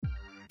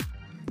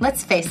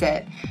Let's face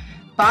it,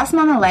 boss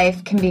mama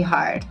life can be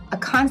hard. A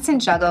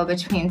constant juggle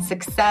between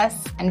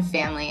success and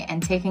family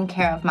and taking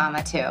care of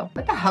mama too.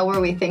 What the hell were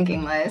we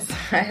thinking, Liz?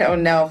 I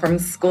don't know. From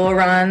school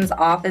runs,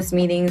 office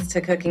meetings to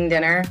cooking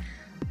dinner,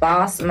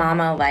 boss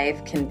mama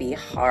life can be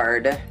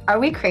hard. Are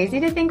we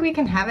crazy to think we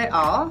can have it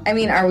all? I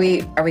mean, are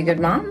we good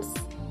moms?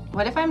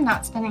 What if I'm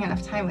not spending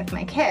enough time with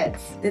my kids?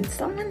 Did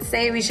someone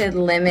say we should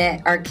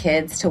limit our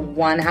kids to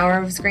 1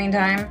 hour of screen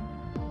time?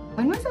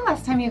 When was the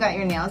last time you got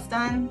your nails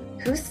done?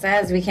 Who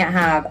says we can't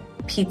have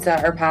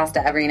pizza or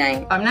pasta every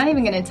night? I'm not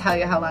even going to tell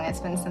you how long it's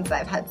been since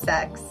I've had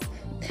sex.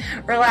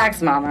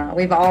 Relax, Mama.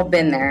 We've all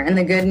been there. And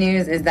the good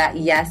news is that,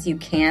 yes, you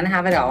can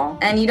have it all.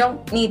 And you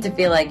don't need to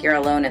feel like you're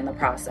alone in the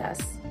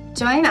process.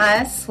 Join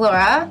us,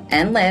 Laura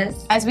and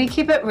Liz, as we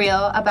keep it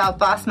real about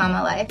boss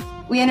mama life.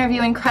 We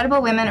interview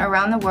incredible women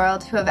around the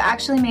world who have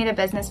actually made a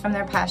business from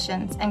their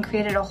passions and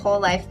created a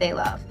whole life they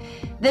love.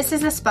 This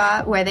is a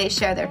spot where they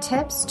share their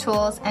tips,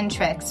 tools, and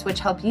tricks which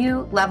help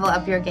you level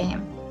up your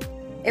game.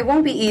 It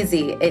won't be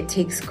easy. It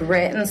takes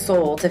grit and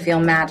soul to feel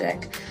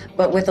magic.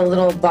 But with a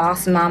little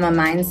boss mama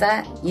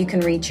mindset, you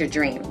can reach your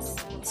dreams.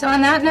 So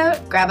on that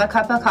note, grab a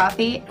cup of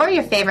coffee or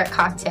your favorite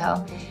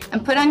cocktail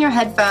and put on your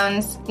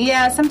headphones.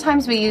 Yeah,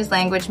 sometimes we use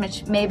language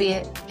which may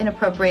be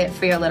inappropriate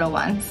for your little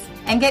ones.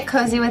 And get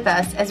cozy with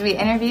us as we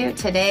interview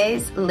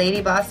today's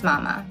Lady Boss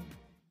Mama.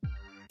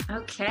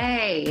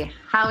 Okay.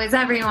 How is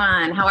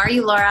everyone? How are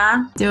you,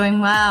 Laura? Doing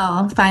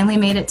well. Finally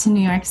made it to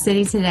New York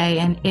City today,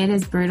 and it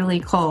is brutally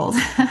cold.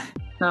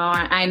 Oh,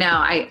 I know.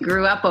 I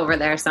grew up over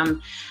there, so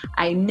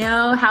I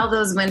know how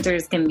those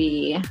winters can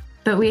be.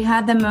 But we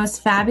had the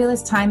most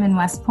fabulous time in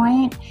West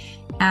Point,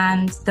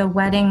 and the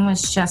wedding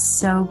was just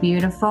so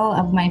beautiful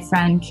of my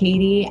friend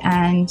Katie,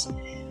 and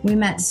we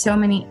met so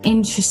many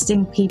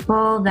interesting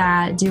people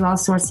that do all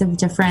sorts of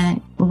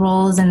different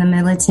roles in the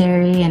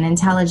military and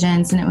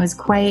intelligence, and it was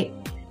quite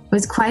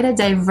a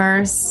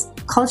diverse,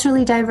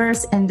 culturally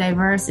diverse and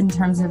diverse in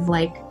terms of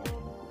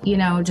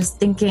just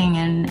thinking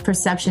and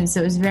perception.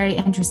 So it was a very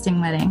interesting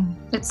wedding.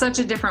 It's such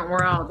a different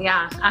world.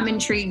 Yeah, I'm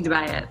intrigued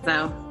by it.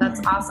 So that's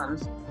awesome.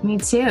 Me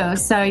too.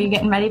 So you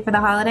getting ready for the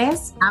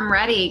holidays? I'm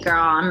ready,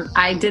 girl.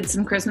 I did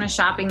some Christmas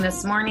shopping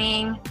this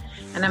morning,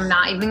 and I'm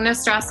not even going to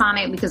stress on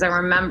it because I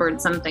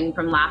remembered something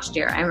from last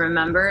year. I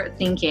remember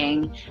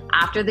thinking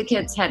after the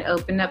kids had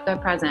opened up their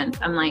presents,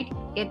 I'm like,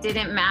 it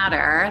didn't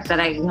matter that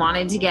I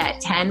wanted to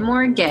get 10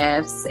 more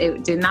gifts.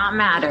 It did not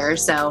matter.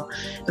 So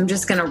I'm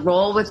just going to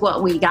roll with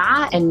what we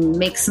got and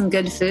make some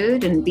good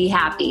food and be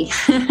happy.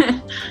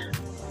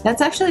 That's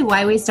actually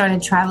why we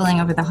started traveling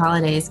over the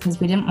holidays,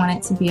 because we didn't want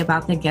it to be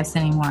about the gifts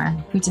anymore.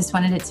 We just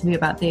wanted it to be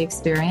about the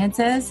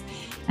experiences.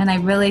 And I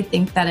really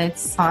think that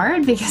it's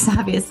hard because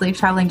obviously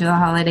traveling to the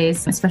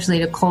holidays, especially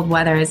to cold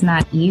weather, is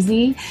not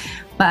easy.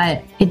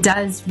 But it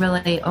does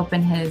really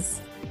open his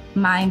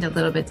mind a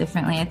little bit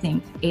differently, I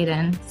think,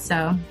 Aiden.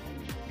 So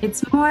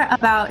it's more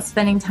about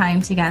spending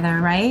time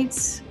together,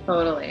 right?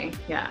 Totally,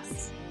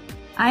 yes.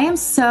 I am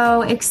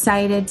so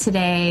excited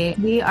today.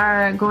 We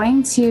are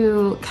going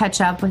to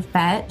catch up with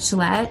Bette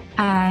Gillette,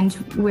 and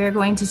we're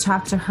going to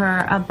talk to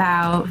her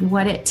about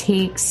what it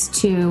takes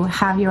to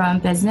have your own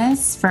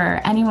business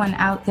for anyone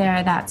out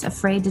there that's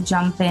afraid to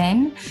jump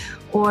in,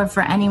 or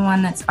for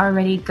anyone that's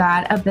already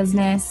got a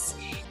business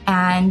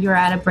and you're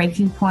at a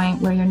breaking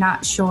point where you're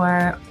not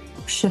sure,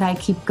 should I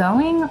keep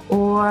going,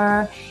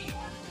 or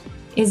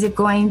is it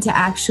going to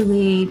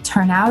actually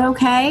turn out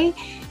okay?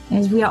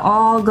 As we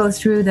all go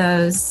through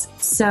those.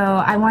 So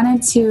I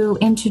wanted to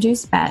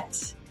introduce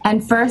Bette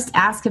and first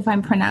ask if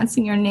I'm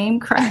pronouncing your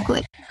name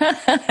correctly.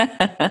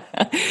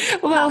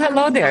 Well,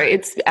 hello there.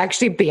 It's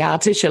actually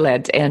Beate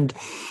Gillette. And,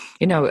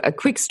 a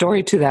quick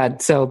story to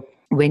that. So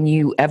when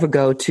you ever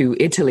go to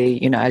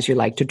Italy, as you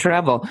like to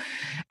travel,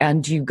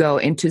 and you go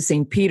into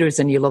St. Peter's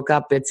and you look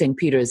up at St.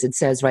 Peter's, it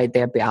says right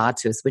there,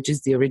 Beatus, which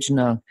is the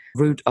original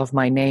root of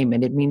my name.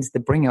 And it means the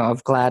bringer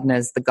of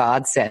gladness, the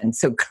godsend.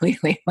 So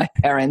clearly my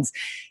parents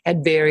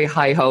had very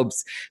high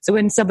hopes. So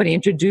when somebody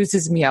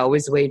introduces me, I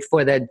always wait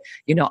for that,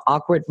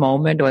 awkward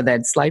moment or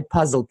that slight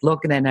puzzled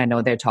look. And then I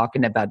know they're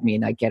talking about me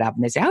and I get up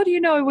and they say, how do you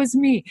know it was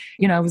me?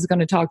 I was going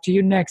to talk to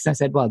you next. I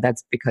said, well,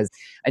 that's because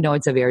I know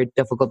it's a very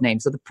difficult name.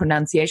 So the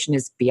pronunciation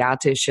is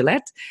Beate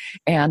Gillette.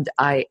 And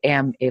I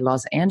am a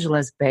Los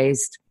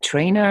Angeles-based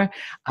trainer.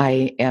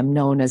 I am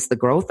known as the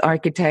growth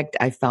architect.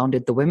 I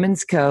founded the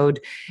Women's Code,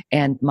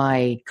 and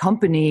my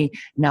company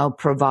now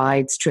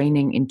provides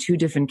training in 2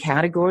 different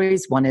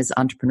categories. One is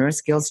entrepreneur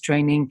skills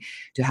training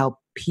to help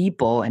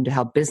people and to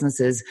help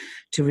businesses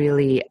to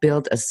really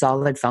build a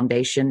solid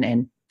foundation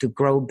and to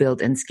grow,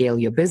 build, and scale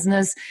your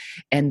business.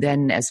 And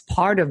then as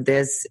part of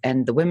this,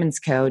 and the Women's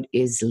Code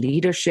is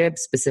leadership,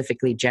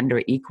 specifically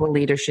gender equal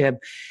leadership.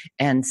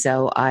 And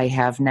so I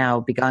have now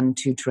begun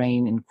to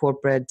train in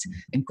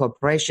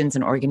corporations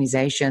and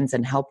organizations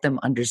and help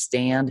them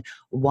understand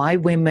why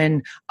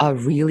women are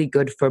really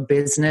good for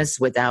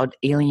business without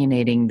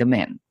alienating the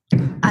men.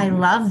 I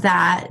love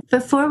that.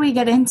 Before we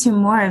get into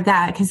more of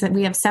that, because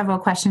we have several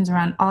questions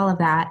around all of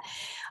that,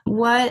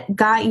 what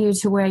got you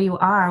to where you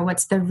are?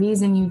 What's the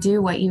reason you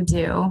do what you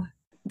do?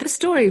 The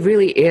story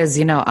really is,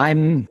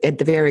 I'm at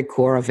the very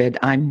core of it.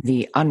 I'm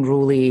the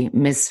unruly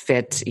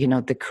misfit,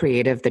 the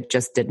creative that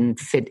just didn't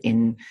fit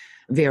in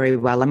very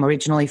well. I'm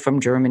originally from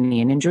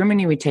Germany, and in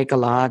Germany, we take a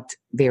lot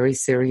very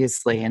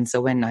seriously. And so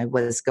when I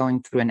was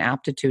going through an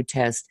aptitude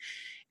test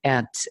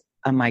at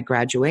my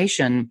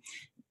graduation,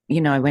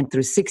 I went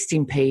through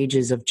 16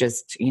 pages of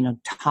just,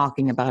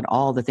 talking about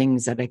all the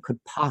things that I could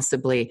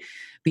possibly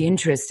be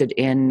interested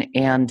in.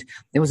 And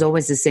it was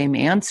always the same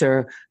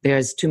answer.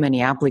 There's too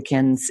many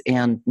applicants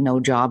and no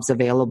jobs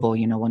available.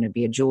 I want to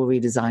be a jewelry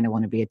designer, I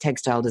want to be a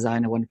textile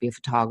designer, I want to be a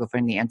photographer.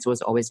 And the answer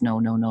was always no,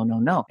 no, no, no,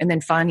 no. And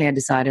then finally I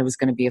decided I was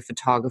going to be a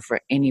photographer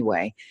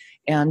anyway.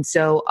 And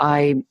so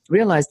I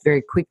realized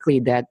very quickly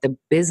that the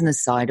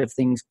business side of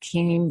things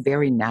came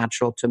very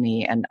natural to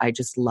me. And I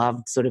just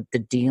loved sort of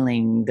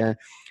the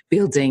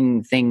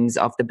building things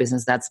of the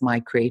business. That's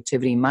my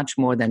creativity, much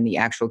more than the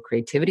actual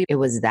creativity. It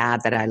was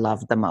that I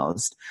loved the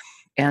most.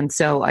 And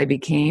so I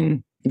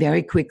became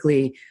very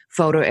quickly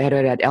photo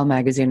editor at Elle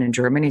Magazine in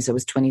Germany. So I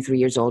was 23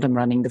 years old. I'm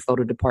running the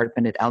photo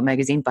department at Elle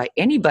Magazine. By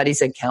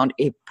anybody's account,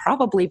 a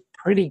probably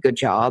pretty good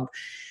job.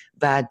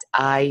 But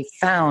I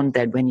found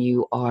that when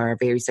you are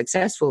very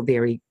successful,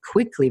 very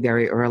quickly,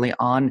 very early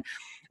on,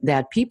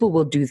 that people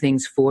will do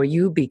things for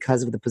you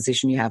because of the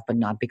position you have, but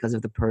not because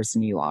of the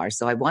person you are.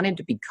 So I wanted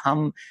to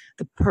become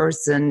the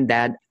person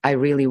that I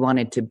really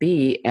wanted to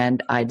be.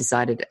 And I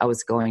decided I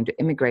was going to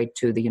immigrate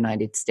to the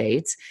United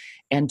States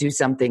and do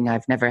something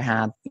I've never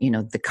had,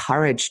 the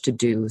courage to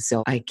do.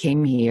 So I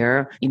came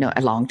here,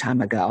 a long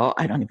time ago.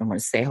 I don't even want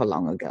to say how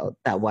long ago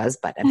that was,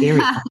 but a very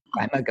long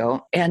time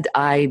ago. And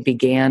I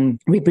began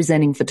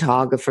representing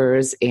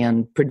photographers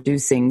and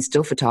producing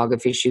still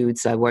photography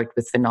shoots. I worked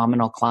with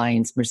phenomenal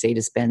clients,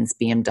 Mercedes-Benz,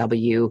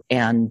 BMW,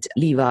 and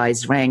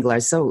Levi's,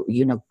 Wrangler. So,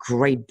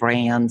 great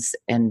brands,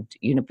 and,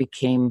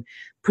 became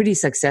pretty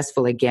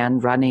successful again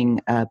running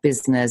a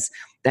business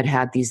that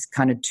had these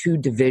kind of two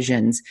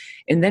divisions.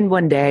 And then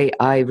one day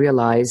I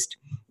realized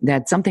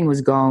that something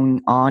was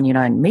going on,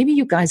 and maybe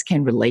you guys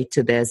can relate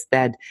to this,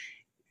 that,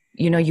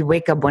 you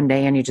wake up one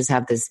day and you just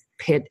have this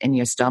pit in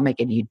your stomach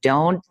and you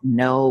don't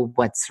know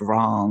what's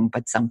wrong,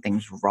 but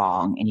something's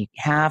wrong. And you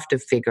have to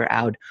figure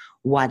out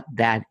what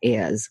that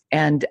is.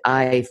 And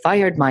I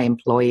fired my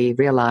employee,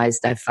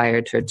 realized I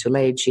fired her too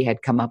late. She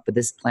had come up with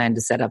this plan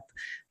to set up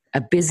a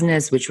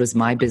business, which was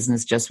my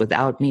business just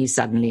without me.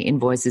 Suddenly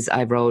invoices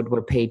I wrote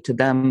were paid to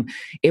them.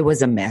 It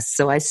was a mess.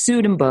 So I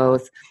sued them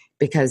both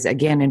because,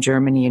 again, in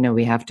Germany,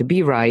 we have to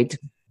be right.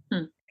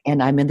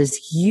 And I'm in this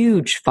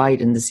huge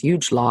fight and this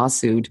huge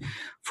lawsuit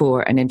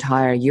for an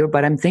entire year.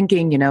 But I'm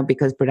thinking,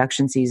 because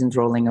production season's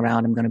rolling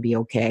around, I'm going to be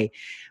okay.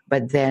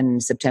 But then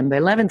September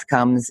 11th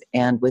comes,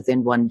 and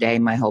within one day,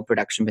 my whole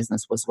production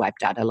business was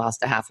wiped out. I lost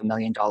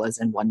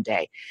 $500,000 in one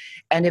day.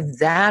 And if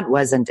that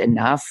wasn't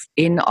enough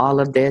in all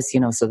of this,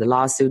 so the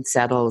lawsuit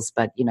settles,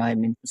 but,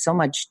 I'm in so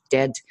much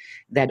debt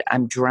that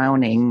I'm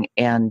drowning.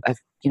 And I,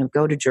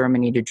 go to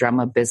Germany to drum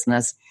a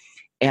business.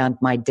 And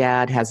my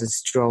dad has a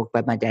stroke,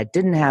 but my dad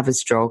didn't have a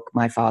stroke.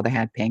 My father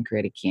had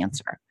pancreatic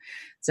cancer.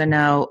 So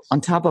now,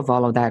 on top of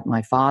all of that,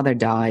 my father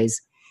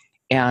dies.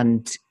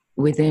 And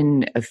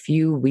within a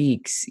few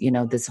weeks,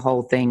 this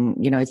whole thing,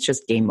 it's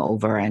just game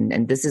over.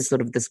 And this is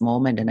sort of this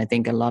moment. And I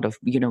think a lot of,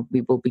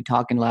 we will be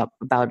talking a lot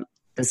about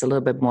this a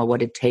little bit more,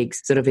 what it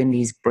takes sort of in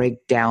these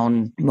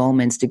breakdown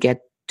moments to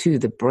get to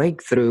the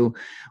breakthrough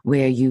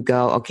where you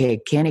go, okay,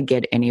 can it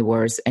get any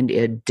worse? And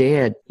it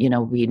did.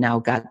 We now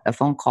got a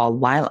phone call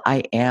while I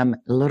am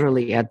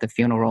literally at the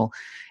funeral,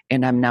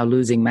 and I'm now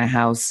losing my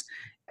house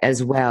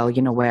as well,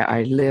 where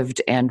I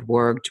lived and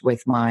worked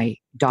with my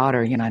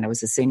daughter, and I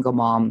was a single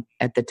mom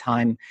at the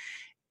time.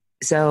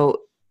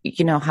 So,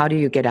 how do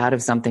you get out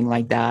of something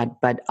like that?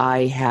 But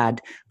I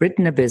had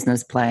written a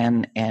business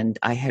plan, and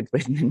I had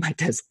written in my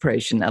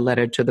desperation a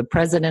letter to the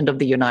President of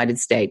the United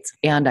States.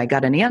 And I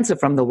got an answer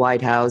from the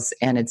White House,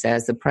 and it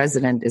says, the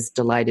President is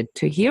delighted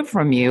to hear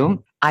from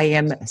you. I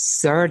am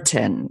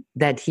certain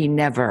that he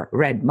never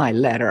read my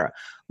letter,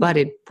 but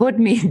it put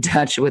me in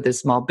touch with the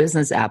Small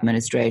Business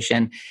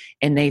Administration,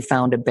 and they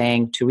found a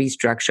bank to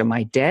restructure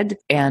my debt.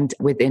 And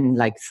within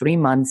 3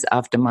 months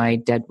after my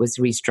debt was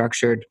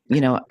restructured,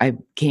 I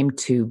came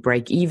to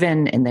break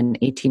even. And then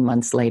 18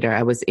 months later,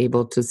 I was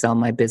able to sell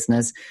my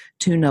business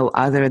to no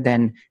other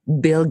than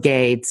Bill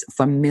Gates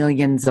for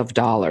millions of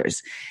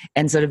dollars.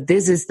 And sort of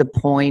this is the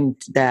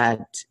point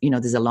that,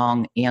 there's a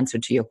long answer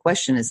to your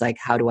question, is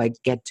how do I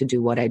get to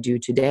do what I do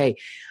today?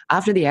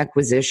 After the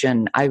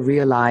acquisition, I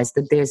realized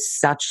that there's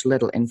such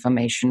little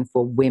information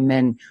for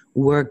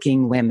working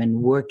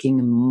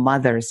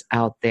mothers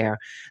out there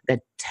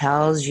that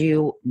tells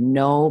you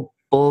no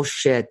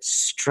bullshit,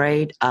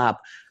 straight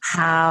up.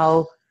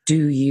 How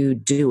do you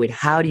do it?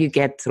 How do you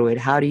get through it?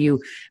 How do you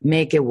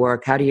make it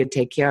work? How do you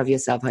take care of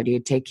yourself? How do you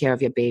take care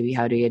of your baby?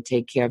 How do you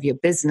take care of your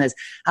business?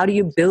 How do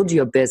you build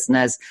your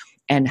business?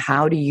 And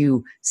how do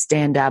you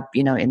stand up,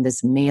 in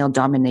this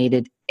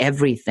male-dominated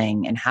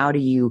everything, and how do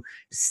you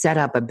set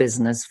up a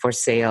business for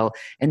sale.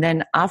 And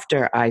then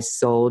after I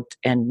sold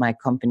and my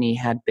company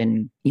had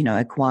been,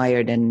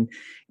 acquired and,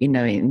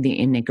 the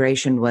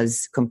integration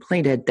was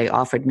completed, they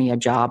offered me a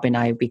job and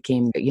I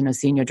became,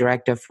 senior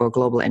director for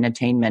global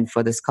entertainment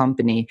for this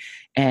company.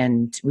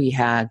 And we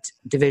had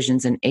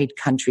divisions in 8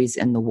 countries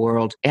in the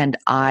world. And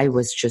I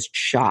was just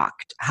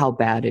shocked how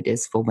bad it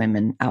is for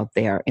women out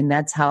there. And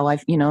that's how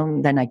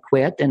then I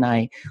quit and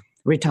I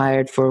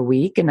retired for a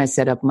week and I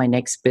set up my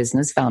next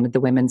business, founded the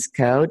Women's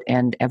Code.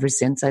 And ever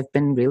since, I've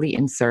been really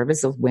in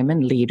service of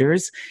women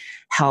leaders,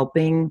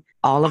 helping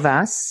all of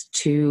us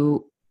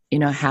to,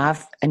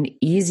 have an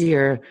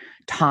easier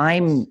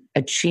time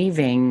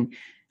achieving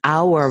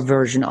our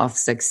version of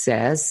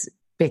success,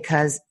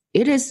 because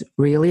it is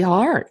really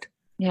hard.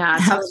 Yeah,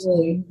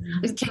 totally.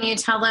 Can you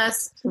tell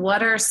us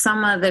what are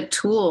some of the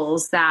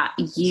tools that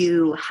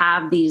you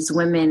have these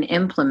women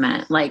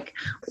implement? Like,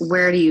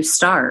 where do you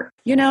start?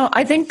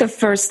 I think the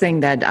first thing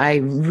that I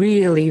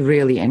really,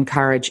 really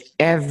encourage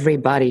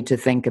everybody to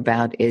think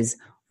about is,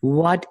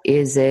 what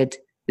is it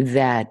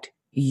that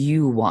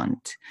you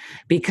want?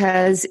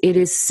 Because it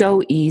is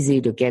so easy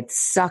to get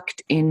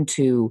sucked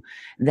into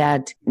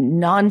that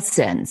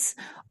nonsense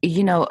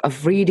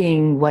of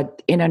reading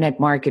what internet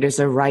marketers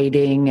are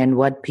writing and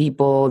what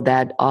people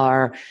that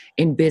are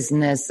in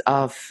business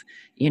of,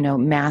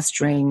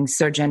 mastering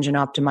search engine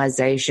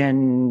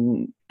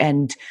optimization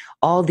and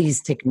all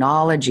these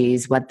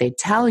technologies, what they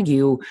tell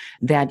you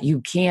that you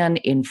can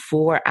in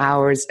 4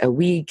 hours a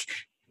week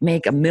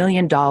make $1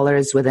 million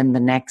within the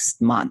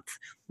next month.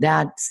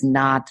 That's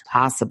not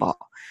possible.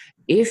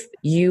 If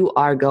you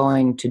are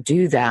going to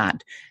do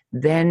that,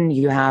 then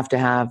you have to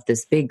have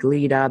this big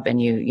lead up and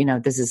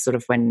this is sort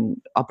of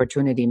when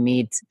opportunity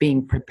meets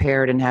being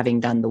prepared and having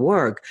done the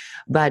work.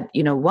 But,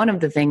 one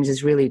of the things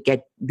is really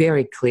get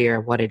very clear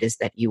what it is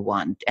that you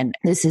want. And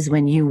this is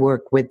when you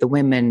work with the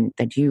women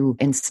that you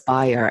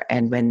inspire,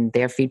 and when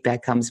their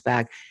feedback comes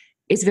back,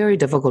 it's very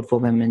difficult for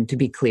women to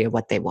be clear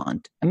what they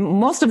want. And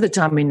most of the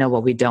time we know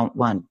what we don't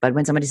want. But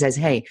when somebody says,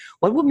 hey,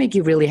 what would make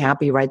you really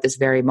happy right this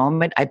very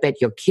moment? I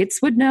bet your kids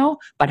would know,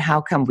 but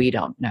how come we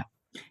don't know?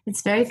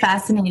 It's very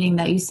fascinating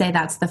that you say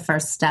that's the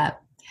first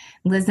step.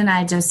 Liz and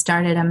I just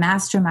started a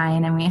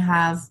mastermind, and we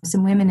have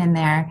some women in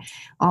there,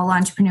 all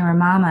entrepreneur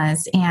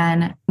mamas.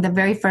 And the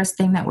very first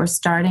thing that we're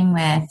starting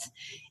with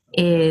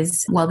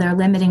is, their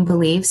limiting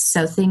beliefs.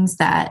 So things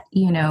that,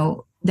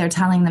 they're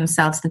telling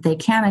themselves that they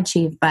can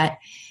achieve. But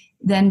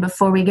then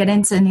before we get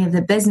into any of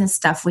the business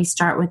stuff, we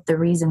start with the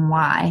reason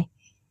why.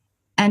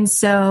 And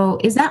so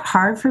is that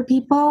hard for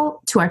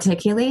people to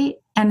articulate?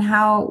 And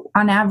how,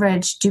 on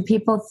average, do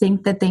people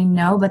think that they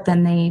know, but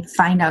then they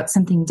find out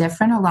something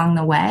different along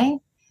the way?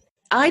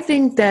 I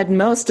think that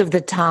most of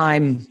the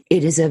time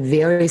it is a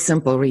very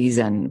simple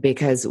reason,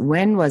 because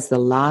when was the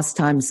last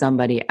time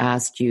somebody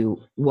asked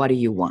you, what do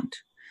you want?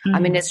 Mm-hmm. I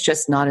mean, it's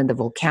just not in the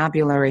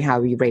vocabulary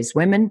how we raise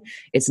women.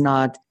 It's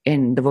not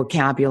in the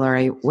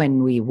vocabulary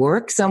when we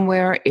work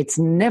somewhere. It's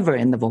never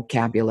in the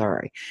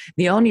vocabulary.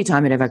 The only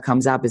time it ever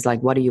comes up is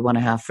like, what do you want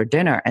to have for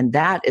dinner? And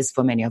that is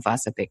for many of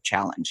us a big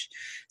challenge.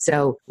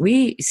 So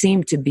we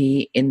seem to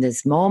be in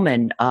this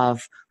moment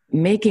of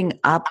making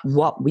up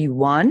what we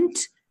want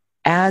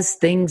as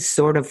things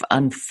sort of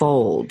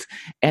unfold.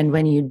 And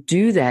when you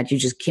do that, you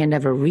just can't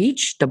ever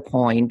reach the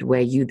point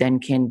where you then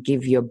can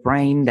give your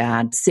brain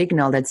that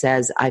signal that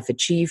says, I've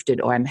achieved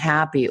it, or I'm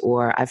happy,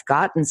 or I've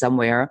gotten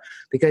somewhere,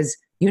 because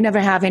you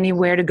never have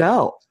anywhere to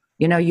go.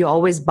 You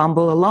always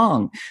bumble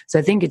along. So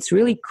I think it's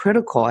really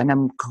critical. And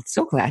I'm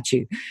so glad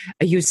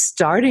you're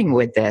starting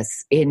with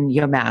this in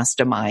your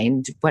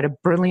mastermind. What a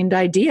brilliant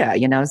idea,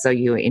 so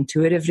you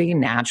intuitively,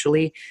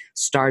 naturally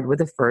start with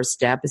the first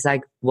step. It's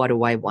like, what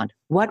do I want?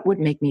 What would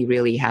make me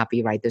really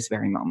happy right this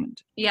very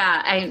moment?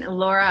 Yeah.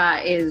 Laura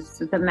is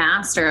the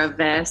master of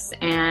this.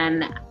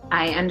 And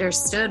I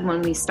understood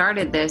when we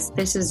started this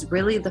is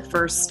really the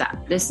first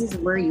step. This is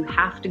where you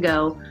have to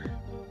go.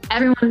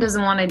 Everyone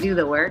doesn't want to do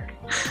the work,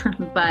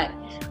 but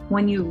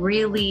when you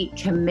really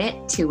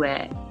commit to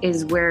it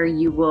is where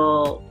you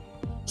will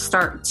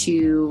start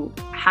to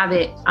have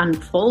it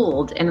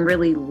unfold and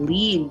really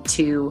lead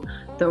to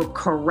the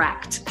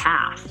correct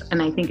path.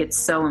 And I think it's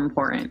so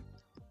important.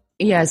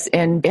 Yes.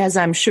 And as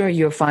I'm sure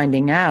you're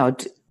finding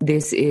out,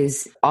 this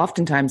is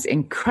oftentimes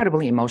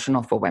incredibly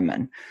emotional for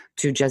women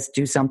to just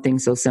do something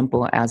so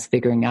simple as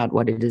figuring out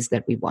what it is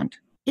that we want.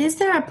 Is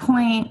there a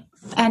point,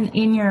 and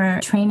in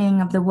your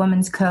training of the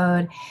Women's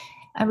Code,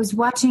 I was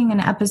watching an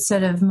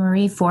episode of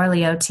Marie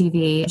Forleo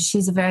TV.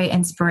 She's a very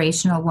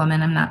inspirational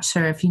woman. I'm not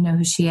sure if you know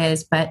who she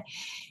is, but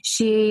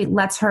she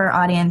lets her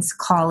audience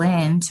call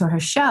in to her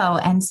show,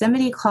 and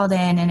somebody called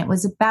in and it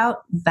was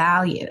about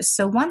values.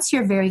 So once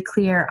you're very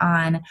clear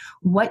on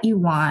what you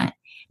want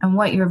and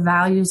what your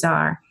values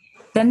are,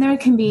 then there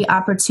can be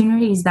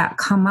opportunities that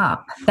come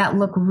up that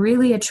look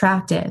really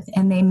attractive,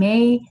 and they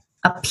may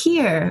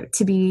appear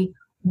to be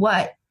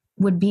what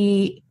would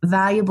be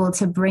valuable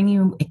to bring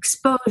you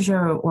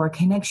exposure or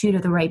connect you to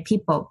the right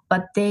people,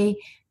 but they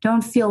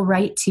don't feel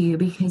right to you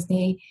because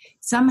they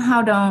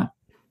somehow don't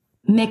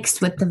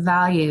mixed with the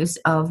values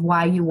of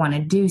why you want to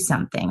do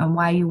something and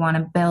why you want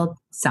to build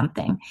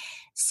something.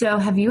 So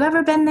have you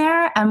ever been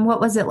there? And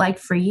what was it like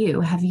for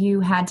you? Have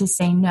you had to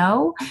say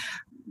no?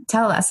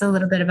 Tell us a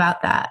little bit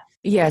about that.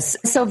 Yes.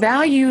 So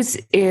values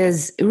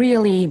is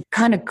really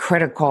kind of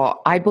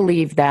critical. I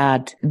believe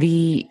that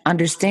the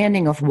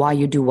understanding of why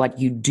you do what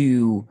you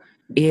do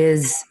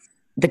is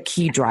the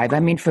key drive. I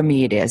mean, for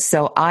me, it is.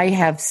 So I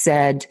have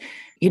said,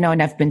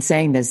 and I've been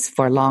saying this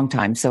for a long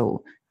time.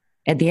 So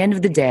at the end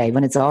of the day,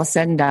 when it's all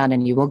said and done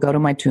and you will go to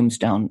my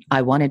tombstone,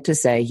 I wanted to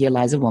say, here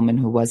lies a woman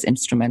who was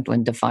instrumental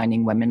in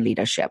defining women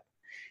leadership.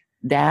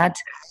 That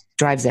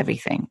drives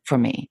everything for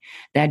me.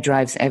 That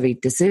drives every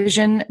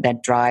decision,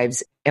 that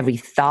drives every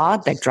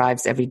thought, that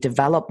drives every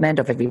development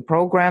of every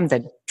program,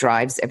 that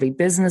drives every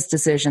business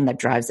decision, that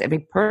drives every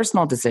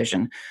personal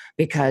decision.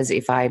 Because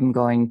if I'm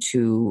going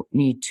to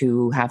need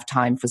to have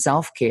time for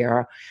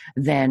self-care,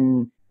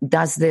 then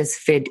does this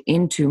fit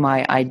into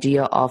my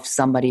idea of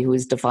somebody who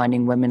is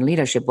defining women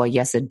leadership? Well,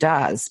 yes, it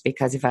does.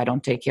 Because if I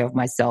don't take care of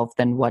myself,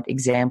 then what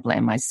example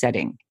am I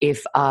setting?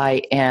 If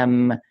I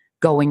am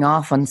going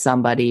off on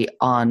somebody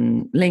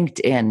on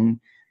LinkedIn,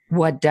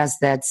 what does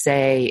that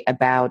say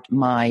about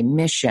my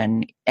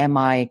mission? Am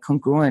I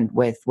congruent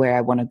with where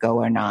I want to go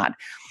or not?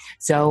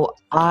 So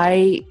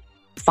I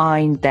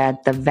find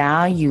that the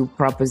value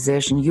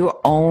proposition, your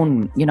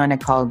own, and I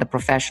call it the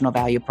professional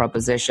value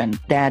proposition,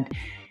 that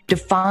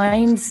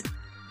defines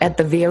at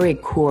the very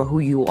core who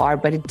you are,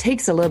 but it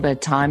takes a little bit of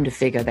time to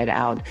figure that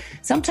out.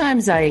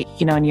 Sometimes and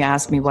you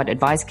ask me what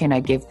advice can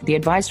I give? The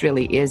advice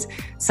really is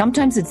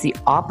sometimes it's the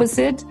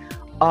opposite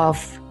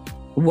of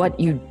what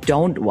you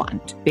don't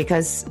want,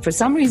 because for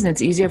some reason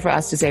it's easier for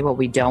us to say what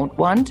we don't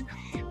want.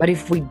 But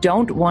if we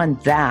don't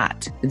want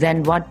that,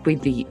 then what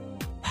would the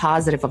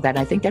positive of that?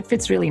 I think that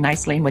fits really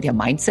nicely in with your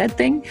mindset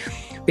thing,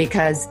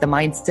 because the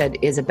mindset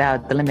is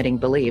about the limiting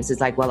beliefs.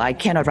 It's like, well, I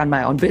cannot run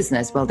my own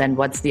business. Well, then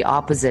what's the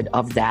opposite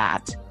of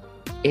that?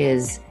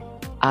 Is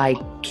I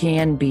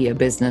can be a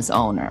business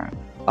owner.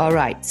 All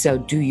right. So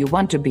do you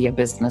want to be a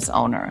business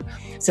owner?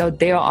 So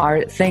there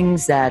are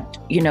things that,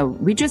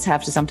 we just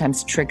have to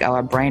sometimes trick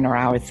our brain or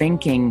our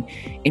thinking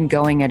in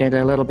going at it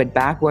a little bit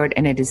backward.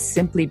 And it is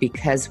simply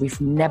because we've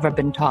never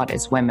been taught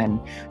as women.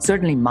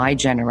 Certainly my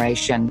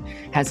generation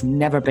has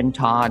never been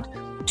taught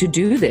to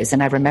do this.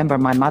 And I remember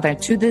my mother,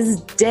 to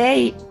this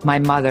day, my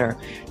mother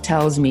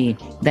tells me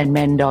that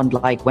men don't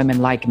like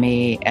women like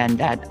me, and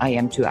that I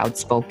am too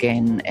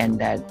outspoken, and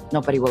that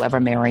nobody will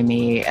ever marry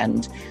me,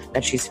 and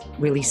that she's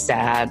really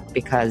sad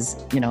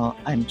because,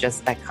 I'm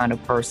just that kind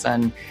of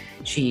person.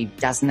 She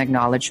doesn't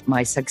acknowledge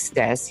my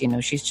success.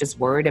 She's just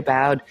worried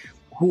about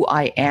who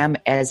I am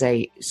as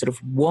a sort of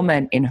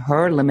woman in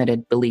her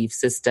limited belief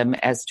system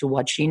as to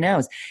what she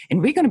knows.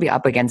 And we're going to be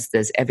up against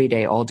this every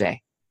day, all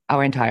day,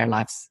 our entire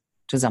lives.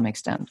 To some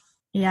extent.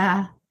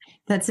 Yeah,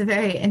 that's a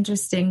very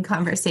interesting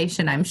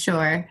conversation, I'm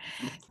sure.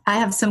 I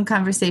have some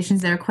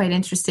conversations that are quite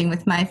interesting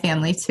with my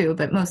family too,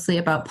 but mostly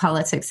about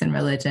politics and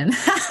religion.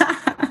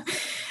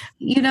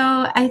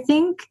 I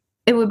think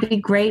it would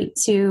be great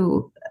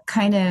to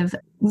kind of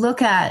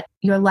look at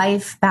your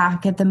life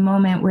back at the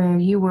moment where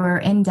you were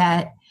in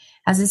debt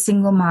as a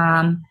single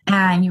mom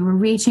and you were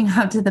reaching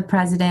out to the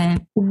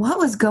president. What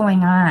was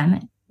going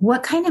on?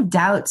 What kind of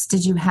doubts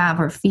did you have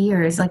or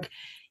fears?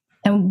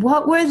 And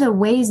what were the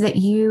ways that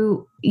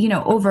you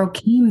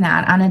overcame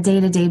that on a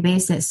day-to-day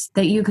basis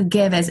that you could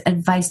give as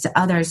advice to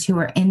others who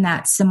are in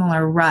that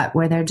similar rut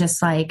where they're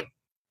just like,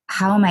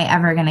 how am I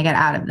ever going to get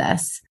out of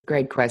this?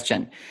 Great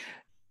question.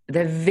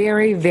 The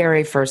very,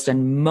 very first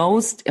and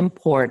most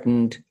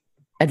important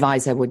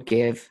advice I would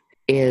give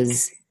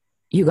is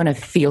you're going to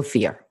feel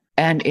fear.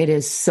 And it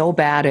is so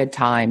bad at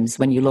times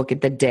when you look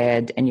at the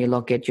dead and you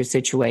look at your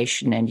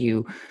situation and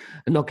you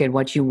look at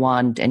what you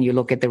want and you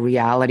look at the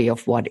reality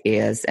of what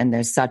is. And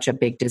there's such a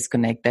big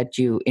disconnect that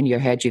in your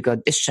head, you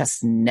go, it's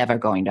just never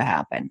going to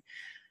happen.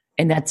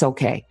 And that's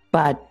okay.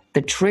 But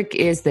the trick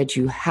is that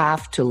you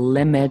have to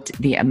limit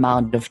the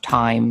amount of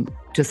time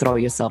to throw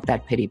yourself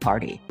that pity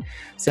party.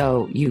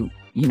 So you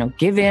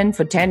give in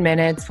for 10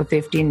 minutes, for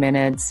 15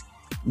 minutes,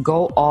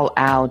 go all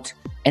out,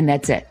 and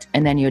that's it.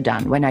 And then you're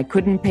done. When I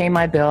couldn't pay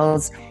my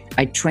bills,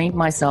 I trained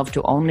myself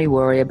to only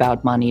worry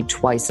about money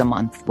twice a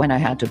month when I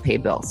had to pay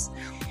bills.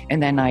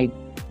 And then I,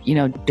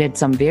 did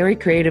some very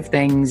creative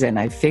things and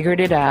I figured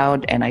it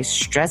out and I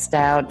stressed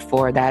out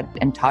for that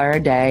entire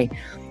day.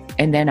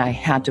 And then I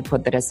had to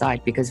put that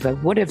aside, because if I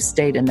would have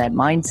stayed in that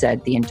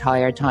mindset the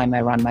entire time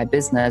I run my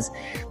business,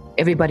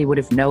 everybody would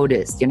have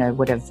noticed,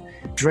 would have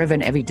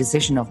driven every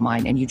decision of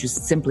mine, and you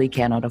just simply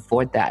cannot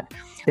afford that.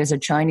 There's a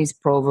Chinese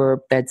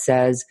proverb that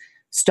says,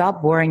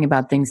 stop worrying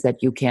about things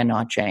that you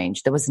cannot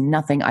change. There was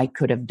nothing I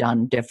could have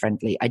done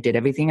differently. I did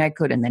everything I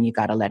could, and then you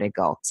got to let it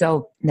go.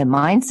 So the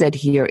mindset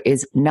here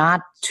is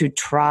not to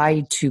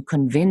try to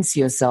convince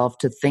yourself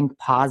to think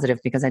positive,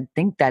 because I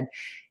think that,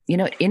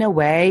 in a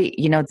way,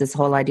 this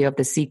whole idea of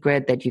The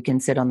Secret, that you can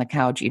sit on the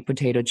couch, eat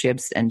potato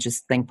chips, and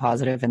just think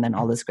positive, and then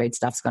all this great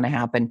stuff's going to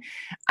happen.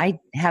 I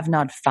have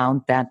not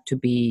found that to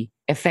be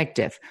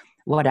effective.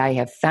 What I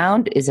have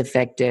found is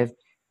effective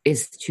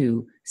is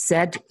to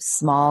set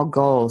small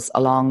goals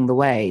along the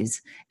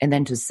ways and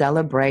then to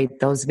celebrate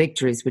those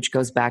victories, which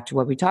goes back to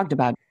what we talked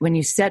about. When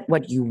you set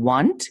what you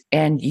want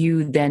and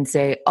you then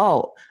say,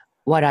 oh,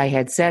 what I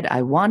had said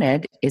I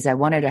wanted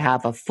to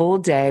have a full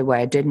day where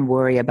I didn't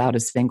worry about a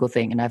single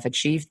thing. And I've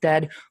achieved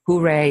that.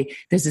 Hooray.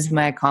 This is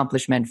my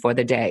accomplishment for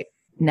the day.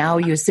 Now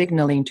you're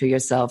signaling to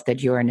yourself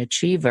that you're an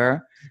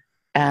achiever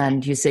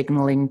and you're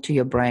signaling to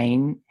your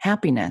brain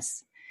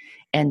happiness.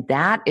 And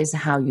that is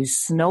how you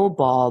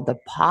snowball the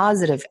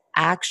positive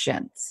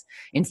actions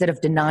instead of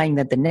denying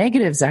that the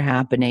negatives are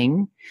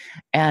happening.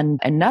 And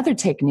another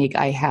technique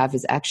I have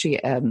is actually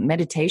a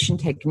meditation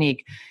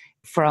technique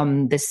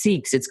from the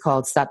Sikhs. It's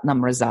called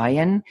Satnam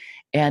Rasayan.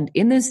 And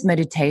in this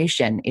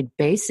meditation, it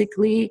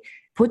basically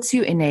puts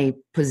you in a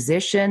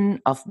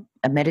position of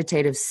a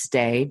meditative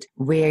state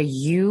where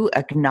you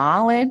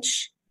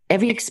acknowledge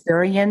every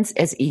experience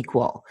as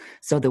equal.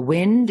 So the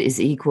wind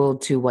is equal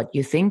to what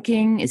you're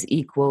thinking, is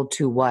equal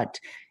to what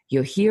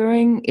you're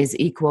hearing, is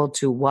equal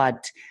to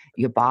what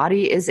your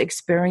body is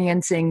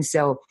experiencing.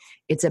 So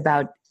it's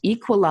about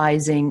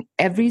equalizing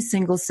every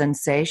single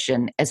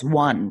sensation as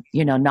one,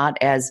 not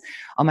as,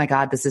 oh my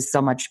God, this is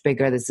so much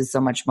bigger, this is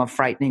so much more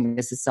frightening,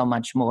 this is so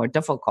much more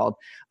difficult,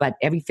 but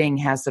everything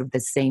has sort of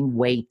the same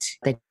weight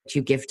that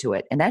you give to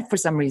it. And that for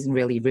some reason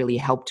really, really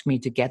helped me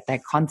to get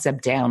that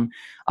concept down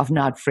of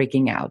not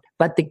freaking out.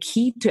 But the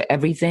key to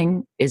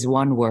everything is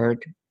one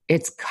word,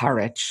 it's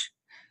courage.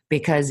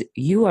 Because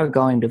you are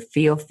going to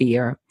feel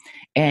fear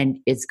and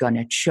it's going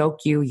to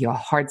choke you. Your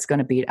heart's going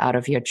to beat out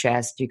of your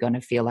chest. You're going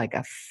to feel like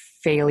a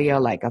failure,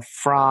 like a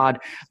fraud,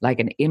 like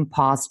an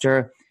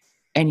imposter.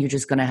 And you're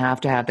just going to have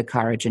the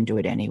courage and do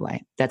it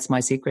anyway. That's my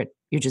secret.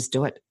 You just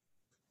do it.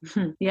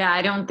 Yeah,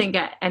 I don't think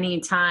at any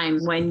time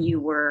when you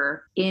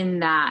were in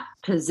that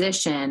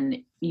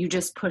position, you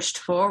just pushed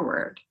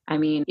forward. I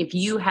mean, if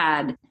you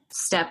had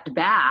stepped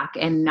back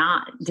and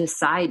not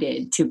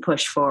decided to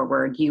push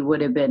forward, you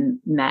would have been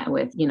met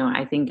with,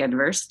 I think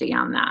adversity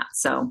on that.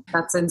 So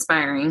that's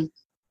inspiring.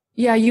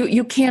 Yeah,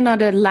 you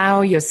cannot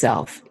allow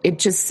yourself. It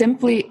just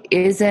simply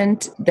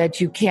isn't that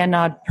you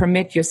cannot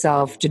permit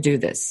yourself to do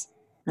this.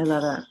 I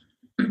love it.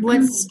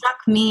 What struck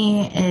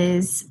me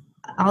is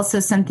also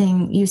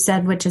something you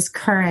said, which is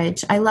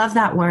courage. I love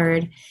that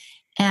word.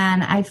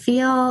 And I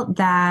feel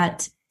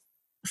that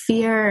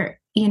fear,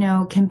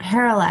 can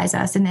paralyze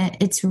us. And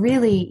it's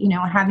really,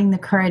 having the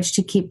courage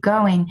to keep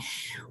going.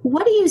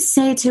 What do you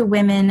say to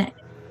women?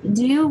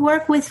 Do you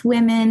work with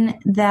women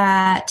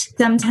that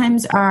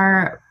sometimes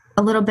are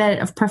a little bit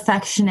of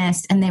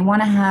perfectionist and they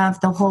want to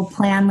have the whole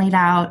plan laid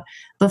out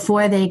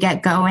before they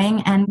get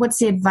going? And what's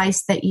the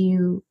advice that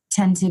you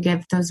tend to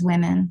give those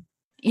women?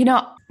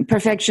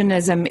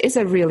 Perfectionism is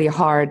a really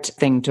hard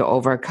thing to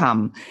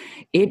overcome.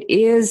 It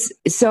is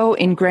so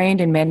ingrained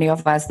in many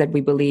of us that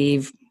we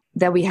believe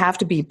that we have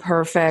to be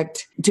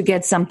perfect to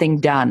get something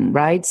done,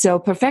 right? So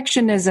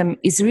perfectionism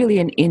is really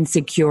an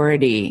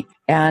insecurity.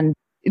 And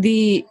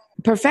the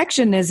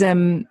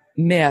perfectionism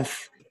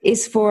myth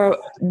is for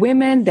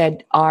women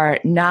that are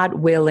not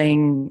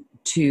willing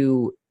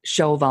to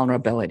show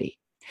vulnerability.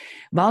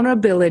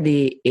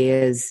 Vulnerability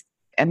is,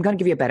 I'm going to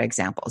give you a better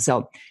example.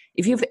 So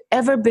if you've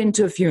ever been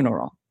to a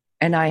funeral,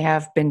 and I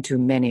have been to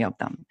many of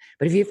them,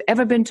 but if you've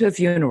ever been to a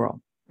funeral,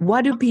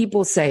 what do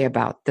people say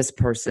about this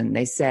person?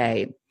 They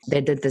say they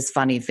did this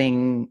funny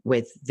thing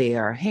with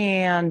their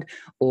hand,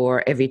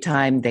 or every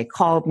time they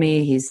called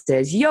me, he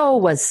says, yo,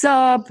 what's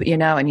up?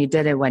 And he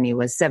did it when he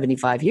was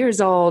 75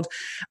 years old.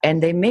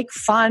 And they make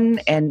fun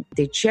and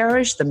they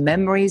cherish the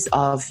memories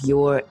of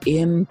your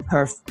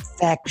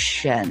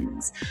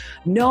imperfections.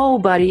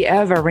 Nobody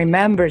ever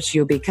remembers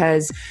you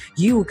because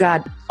you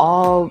got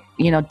all,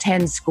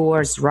 10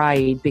 scores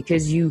right,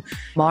 because you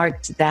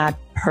marked that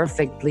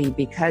perfectly,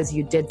 because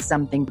you did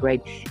something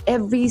great.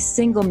 Every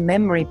single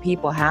memory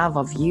people have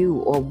of you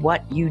or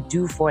what you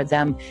do for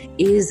them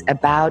is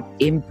about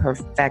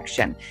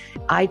imperfection.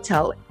 I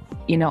tell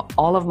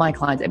all of my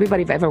clients,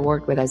 everybody I've ever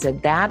worked with, I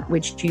said, that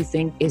which you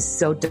think is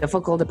so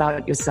difficult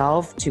about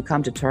yourself to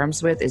come to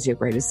terms with is your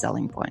greatest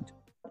selling point.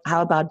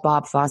 How about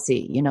Bob Fosse,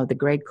 the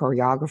great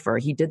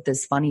choreographer? He did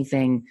this funny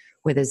thing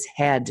with his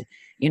head,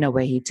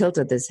 where he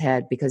tilted his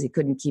head because he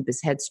couldn't keep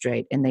his head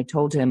straight. And they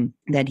told him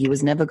that he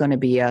was never going to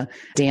be a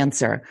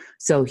dancer.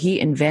 So he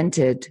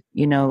invented,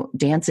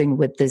 dancing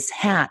with this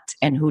hat.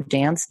 And who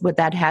danced with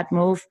that hat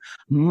move?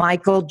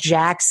 Michael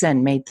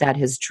Jackson made that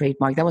his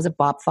trademark. That was a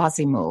Bob Fosse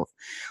move.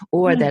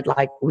 Or that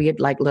weird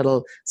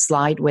little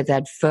slide with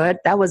that foot.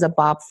 That was a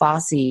Bob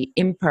Fosse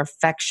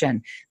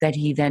imperfection that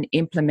he then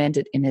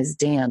implemented in his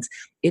dance.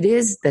 It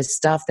is the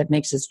stuff that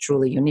makes us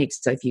truly unique.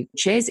 So if you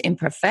chase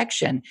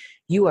imperfection,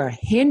 you are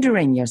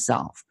hindering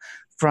yourself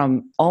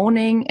from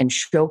owning and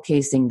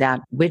showcasing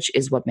that, which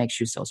is what makes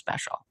you so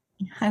special.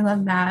 I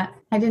love that.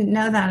 I didn't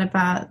know that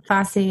about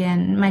Fosse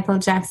and Michael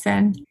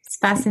Jackson. It's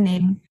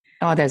fascinating.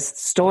 Oh, there's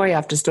story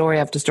after story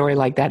after story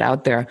like that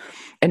out there.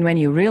 And when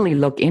you really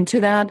look into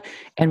that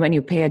and when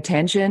you pay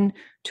attention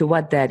to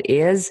what that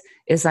is,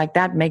 It's like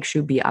that makes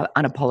you be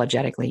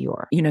unapologetically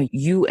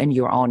you and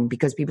your own,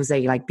 because people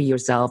say like, be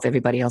yourself,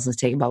 everybody else is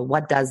taken. But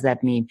what does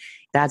that mean?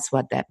 That's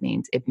what that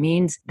means. It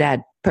means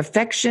that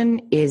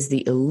perfection is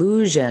the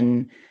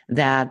illusion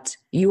that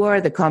you are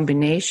the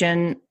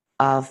combination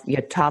of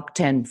your top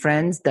 10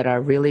 friends that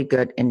are really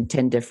good in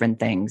 10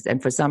 different things.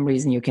 And for some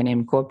reason, you can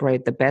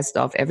incorporate the best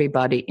of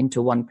everybody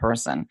into one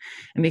person.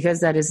 And because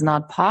that is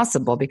not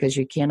possible, because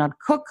you cannot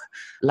cook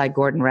like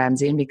Gordon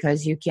Ramsay, and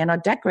because you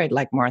cannot decorate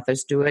like Martha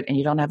Stewart, and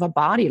you don't have a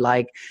body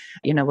like,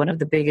 one of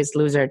the biggest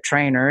loser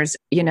trainers,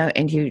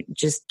 and you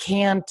just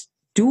can't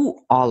do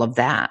all of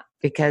that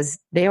because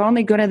they're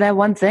only good at that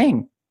one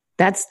thing.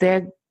 That's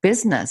their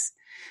business.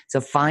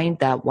 So find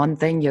that one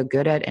thing you're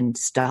good at and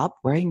stop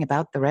worrying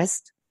about the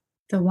rest.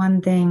 The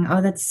one thing.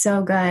 Oh, that's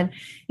so good.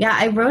 Yeah,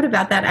 I wrote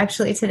about that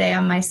actually today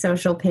on my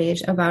social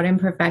page about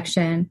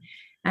imperfection.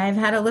 I've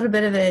had a little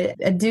bit of a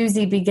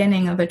doozy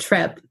beginning of a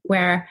trip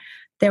where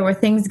there were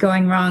things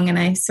going wrong and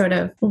I sort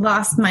of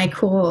lost my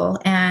cool.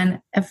 And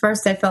at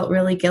first I felt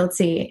really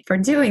guilty for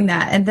doing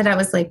that. And then I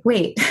was like,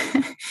 wait,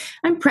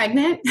 I'm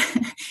pregnant.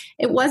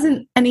 It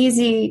wasn't an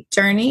easy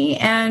journey.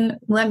 And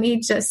let me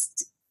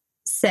just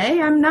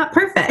say I'm not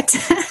perfect.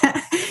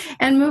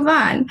 And move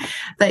on.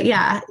 But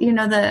yeah,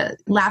 the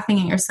laughing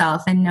at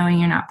yourself and knowing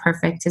you're not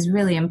perfect is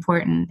really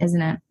important,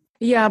 isn't it?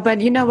 Yeah,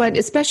 but you know what?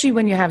 Especially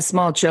when you have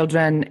small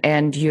children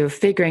and you're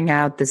figuring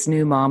out this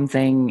new mom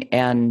thing,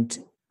 and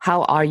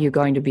how are you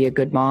going to be a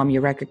good mom? You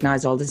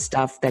recognize all the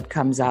stuff that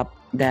comes up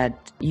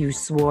that you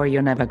swore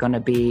you're never going to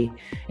be,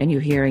 and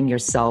you're hearing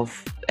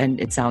yourself and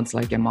it sounds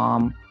like your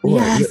mom.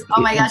 Yes.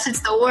 Oh my gosh,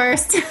 it's the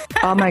worst.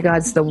 Oh my God,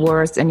 it's the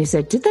worst. And you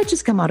say, did that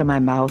just come out of my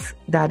mouth?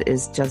 That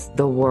is just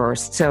the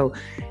worst. So,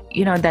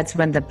 that's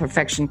when the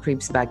perfection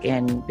creeps back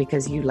in,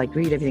 because you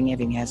read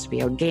everything has to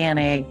be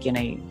organic,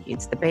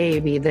 it's the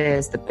baby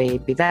this, the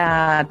baby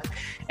that,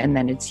 and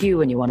then it's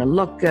you and you want to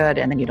look good,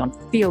 and then you don't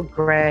feel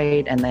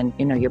great, and then,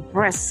 your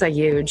breasts are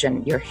huge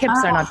and your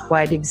hips are not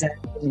quite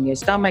exact and your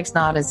stomach's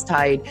not as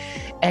tight,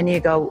 and you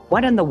go,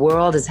 what in the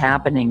world is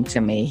happening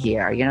to me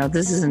here?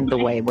 This isn't the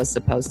way it was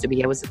supposed to be.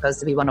 It was supposed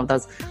to be one of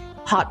those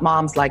hot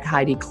moms like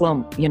Heidi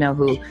Klum,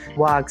 who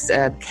walks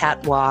a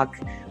catwalk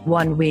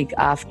 1 week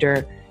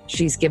after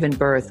she's given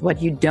birth.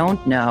 What you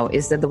don't know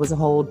is that there was a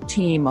whole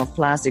team of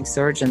plastic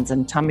surgeons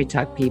and tummy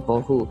tuck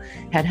people who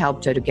had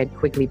helped her to get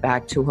quickly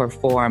back to her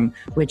form,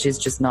 which is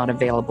just not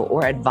available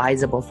or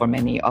advisable for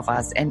many of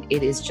us. And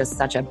it is just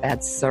such a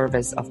bad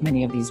service of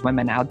many of these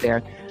women out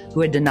there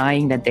who are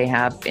denying that they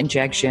have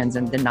injections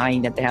and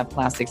denying that they have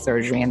plastic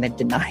surgery, and they're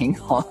denying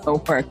all the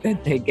work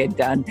that they get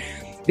done,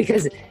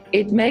 because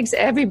it makes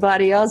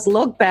everybody else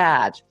look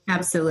bad.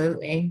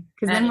 Absolutely.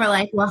 Because then we're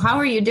like, well, how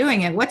are you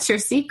doing it? What's your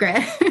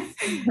secret?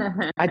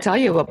 I tell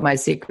you what my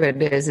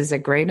secret is a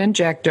great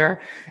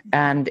injector,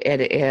 and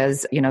it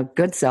is,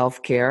 good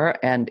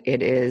self-care, and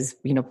it is,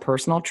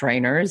 personal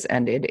trainers,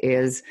 and it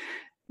is,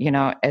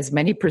 as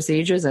many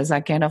procedures as I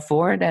can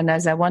afford and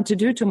as I want to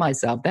do to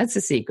myself. That's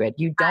the secret.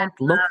 You don't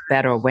look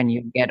better when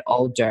you get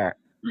older.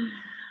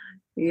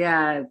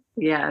 Yeah,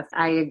 yes,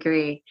 I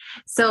agree.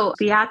 So,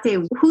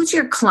 Beate, who's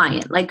your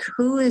client?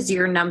 Who is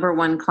your number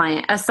one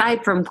client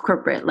aside from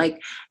corporate?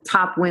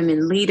 Top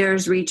women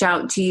leaders reach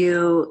out to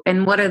you,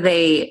 and what are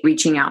they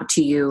reaching out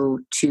to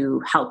you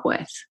to help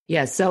with?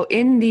 Yeah, so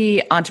in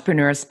the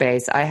entrepreneur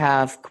space, I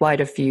have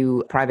quite a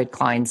few private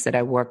clients that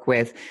I work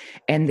with,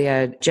 and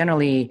they're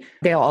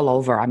all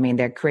over. I mean,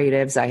 they're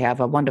creatives. I have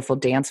a wonderful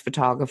dance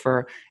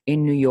photographer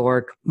in New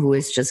York who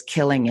is just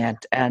killing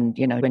it. And,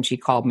 when she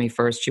called me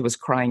first, she was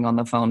crying on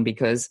the phone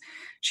because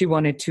she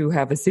wanted to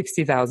have a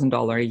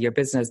 $60,000 a year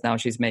business. Now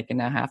she's making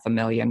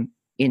 $500,000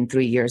 in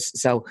 3 years.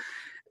 So,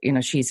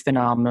 she's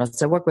phenomenal.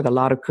 So I work with a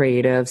lot of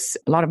creatives,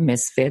 a lot of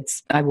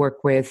misfits. I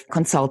work with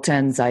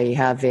consultants. I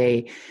have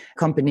a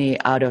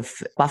company out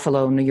of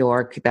Buffalo, New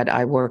York that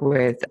I work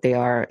with. They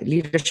are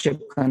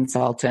leadership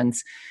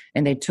consultants,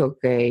 and they took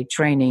a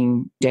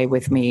training day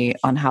with me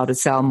on how to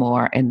sell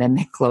more. And then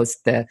they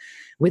closed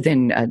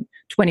within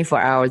 24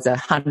 hours,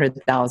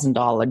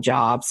 $100,000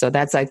 job. So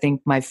that's, I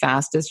think, my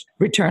fastest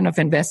return of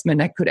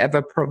investment I could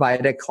ever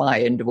provide a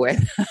client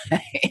with.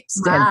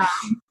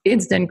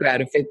 Instant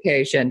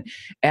gratification.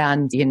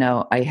 And,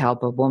 I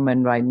help a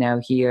woman right now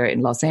here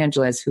in Los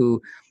Angeles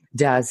who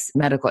does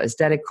medical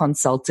aesthetic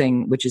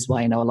consulting, which is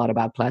why I know a lot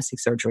about plastic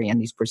surgery and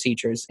these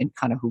procedures and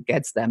kind of who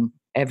gets them,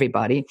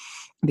 everybody,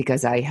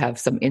 because I have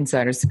some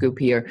insider scoop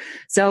here.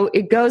 So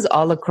it goes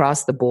all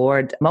across the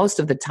board. Most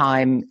of the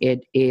time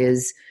it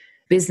is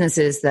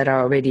businesses that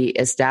are already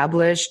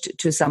established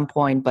to some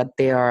point, but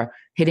they are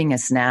hitting a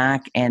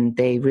snag and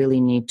they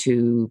really need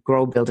to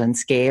grow, build, and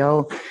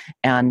scale.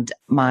 And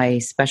my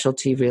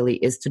specialty really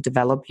is to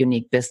develop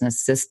unique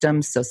business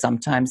systems. So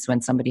sometimes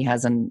when somebody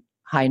has a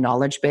high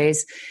knowledge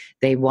base,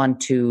 they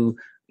want to,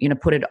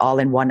 put it all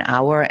in 1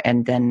 hour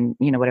and then,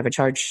 whatever,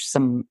 charge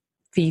some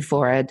fee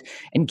for it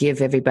and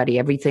give everybody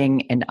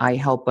everything. And I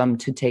help them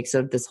to take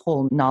sort of this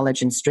whole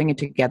knowledge and string it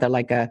together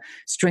like a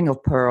string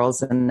of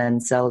pearls, and then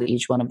sell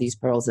each one of these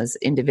pearls as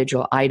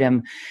individual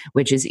item,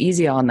 which is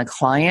easier on the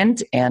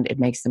client and it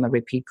makes them a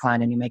repeat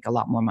client and you make a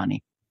lot more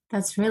money.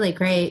 That's really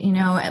great.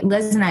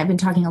 Liz and I have been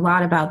talking a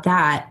lot about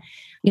that.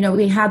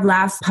 We had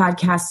last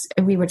podcast,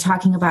 we were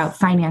talking about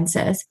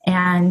finances.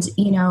 And,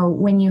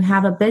 when you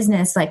have a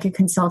business like a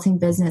consulting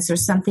business or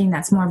something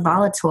that's more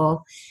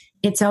volatile,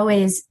 it's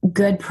always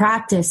good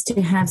practice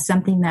to have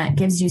something that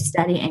gives you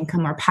steady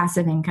income or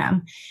passive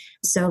income.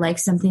 So like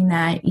something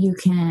that you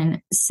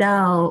can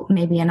sell,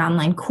 maybe an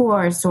online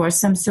course or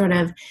some sort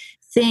of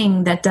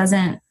thing that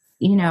doesn't,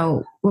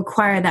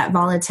 require that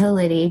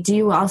volatility. Do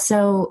you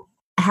also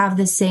have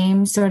the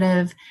same sort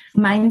of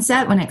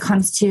mindset when it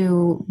comes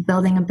to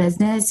building a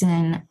business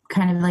and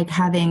kind of like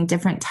having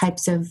different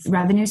types of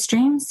revenue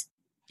streams?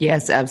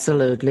 Yes,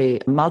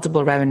 absolutely.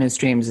 Multiple revenue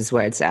streams is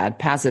where it's at.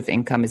 Passive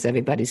income is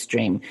everybody's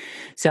dream.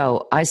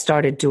 So I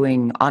started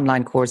doing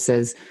online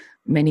courses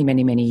many,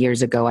 many, many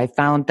years ago. I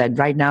found that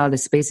right now the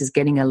space is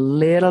getting a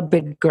little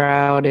bit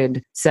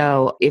crowded.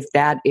 So if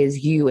that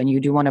is you and you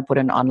do want to put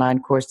an online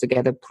course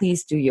together,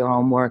 please do your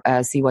homework,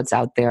 see what's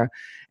out there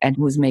and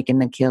who's making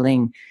the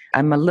killing.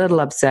 I'm a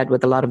little upset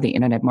with a lot of the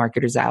internet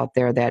marketers out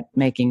there that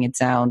making it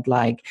sound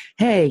like,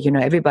 hey,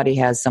 everybody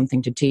has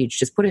something to teach.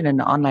 Just put it in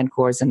an online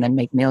course and then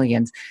make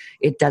millions.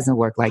 It doesn't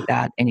work like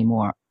that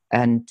anymore.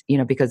 And,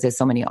 because there's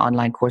so many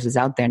online courses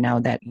out there now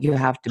that you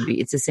have to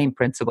it's the same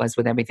principle as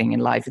with everything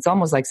in life. It's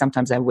almost like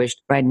sometimes I wish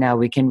right now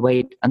we can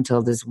wait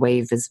until this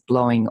wave is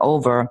blowing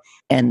over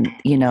and,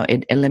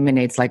 it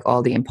eliminates like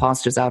all the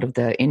imposters out of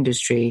the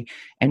industry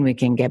and we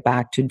can get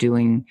back to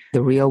doing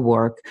the real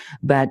work.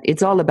 But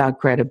it's all about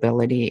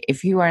credibility.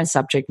 If you are a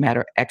subject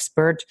matter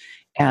expert,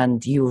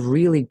 and you're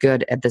really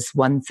good at this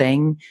one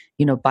thing,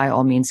 by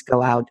all means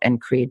go out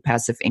and create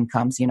passive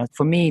incomes.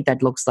 For me,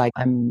 that looks like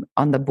I'm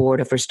on the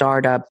board of a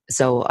startup.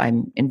 So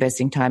I'm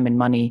investing time and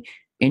money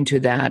into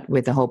that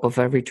with the hope of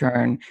a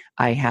return.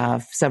 I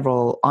have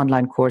several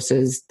online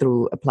courses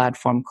through a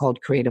platform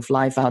called Creative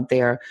Life out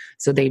there.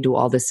 So they do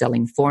all the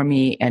selling for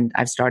me. And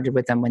I've started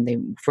with them when they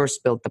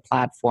first built the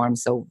platform.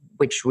 So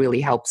which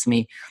really helps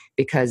me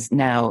because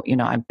now,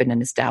 I've been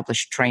an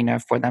established trainer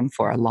for them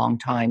for a long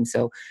time.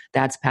 So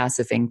that's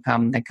passive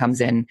income that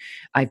comes in.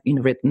 I've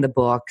written the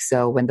book.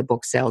 So when the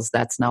book sells,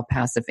 that's now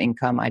passive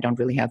income. I don't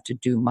really have to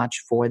do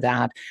much for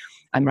that.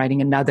 I'm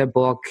writing another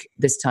book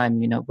this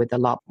time, with a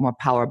lot more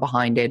power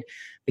behind it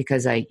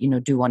because I,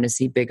 do want to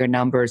see bigger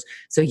numbers.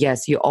 So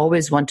yes, you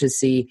always want to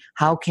see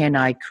how can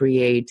I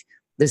create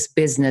this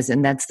business?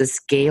 And that's the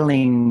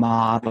scaling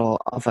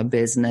model of a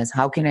business.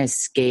 How can I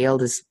scale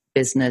this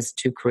business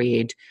to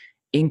create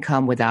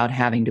income without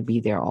having to be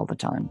there all the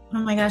time? Oh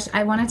my gosh,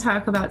 I want to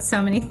talk about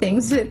so many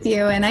things with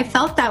you. And I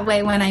felt that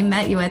way when I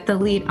met you at the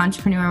Lead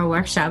Entrepreneurial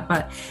Workshop.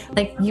 But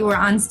like you were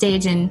on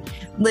stage and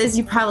Liz,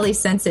 you probably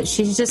sense it.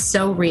 She's just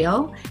so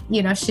real.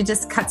 She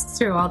just cuts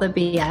through all the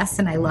BS.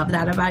 And I love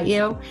that about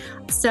you.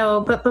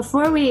 So, but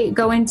before we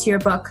go into your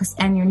book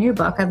and your new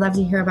book, I'd love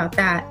to hear about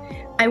that.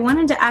 I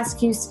wanted to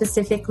ask you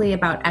specifically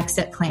about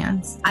exit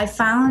plans. I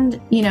found,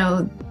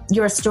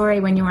 your story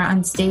when you were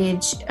on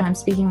stage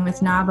speaking with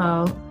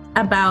Navo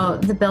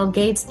about the Bill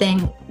Gates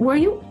thing. Were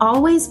you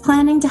always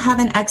planning to have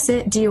an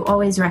exit? Do you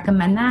always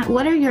recommend that?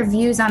 What are your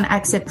views on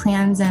exit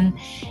plans and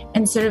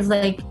sort of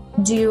like,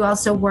 do you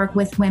also work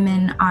with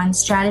women on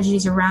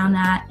strategies around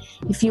that?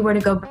 If you were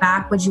to go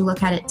back, would you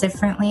look at it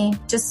differently?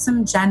 Just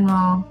some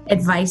general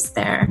advice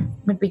there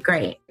would be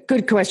great.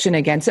 Good question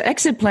again. So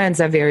exit plans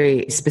are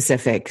very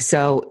specific.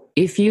 So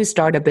if you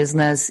start a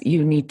business,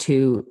 you need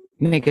to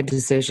make a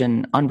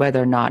decision on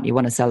whether or not you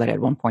want to sell it at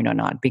one point or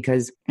not.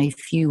 Because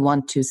if you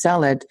want to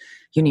sell it,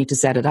 you need to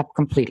set it up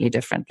completely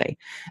differently.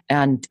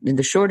 And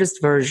the shortest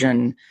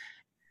version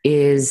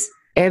is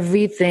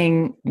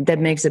everything that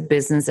makes a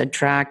business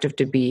attractive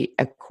to be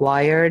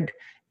acquired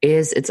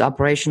is its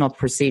operational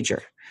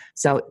procedure.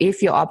 So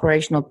if your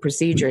operational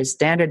procedure is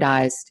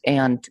standardized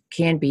and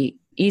can be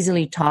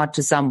easily taught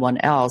to someone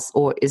else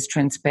or is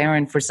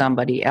transparent for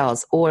somebody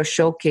else or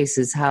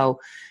showcases how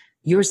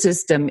your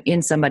system in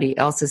somebody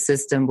else's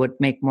system would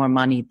make more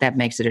money, that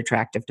makes it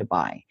attractive to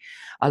buy.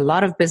 A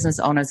lot of business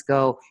owners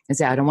go and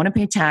say, I don't want to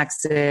pay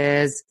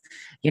taxes.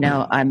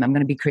 I'm going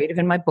to be creative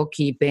in my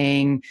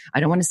bookkeeping. I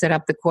don't want to set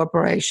up the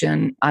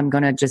corporation. I'm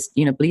going to just,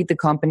 bleed the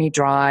company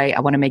dry. I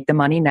want to make the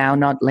money now,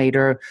 not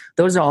later.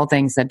 Those are all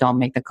things that don't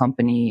make the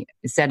company,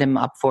 set them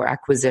up for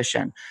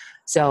acquisition.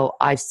 So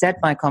I've set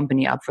my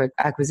company up for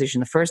acquisition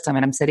the first time,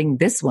 and I'm setting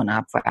this one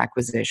up for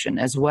acquisition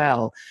as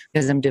well,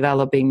 because I'm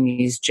developing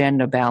these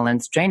gender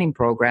balanced training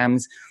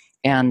programs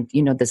and,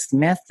 this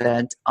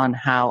method on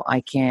how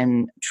I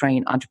can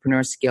train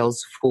entrepreneur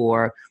skills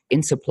for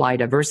in supply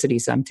diversity.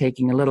 So I'm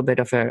taking a little bit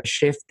of a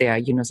shift there,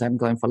 so I'm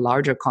going for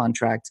larger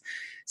contracts.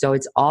 So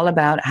it's all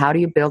about how do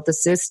you build the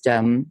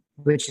system,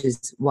 which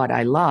is what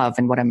I love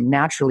and what I'm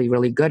naturally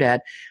really good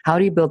at. How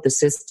do you build the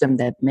system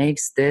that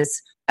makes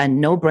this a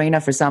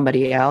no-brainer for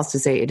somebody else to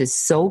say it is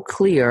so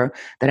clear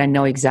that I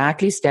know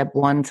exactly step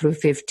 1 through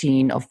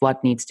 15 of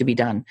what needs to be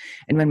done.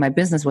 And when my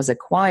business was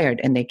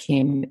acquired and they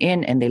came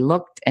in and they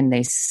looked and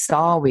they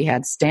saw we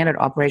had standard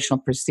operational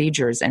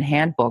procedures and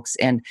handbooks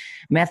and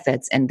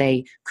methods, and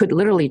they could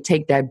literally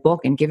take that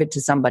book and give it to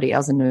somebody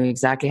else and knew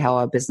exactly how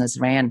our business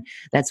ran,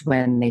 that's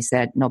when they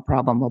said, no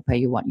problem, we'll pay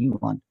you what you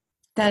want.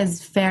 That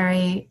is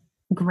very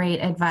great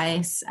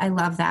advice. I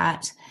love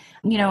that.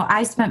 You know,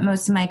 I spent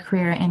most of my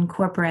career in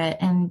corporate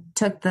and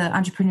took the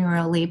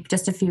entrepreneurial leap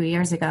just a few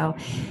years ago.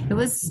 It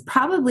was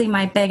probably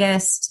my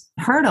biggest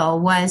hurdle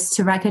was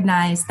to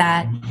recognize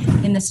that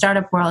in the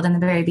startup world in the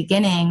very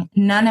beginning,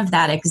 none of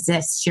that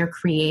exists. You're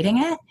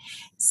creating it.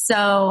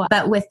 So,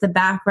 but with the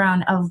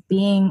background of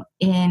being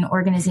in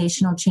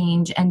organizational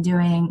change and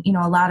doing, you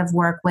know, a lot of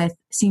work with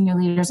senior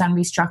leaders on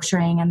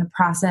restructuring and the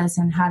process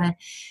and how to,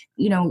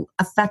 you know,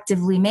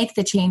 effectively make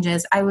the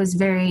changes, I was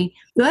very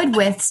good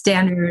with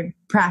standard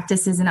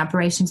practices and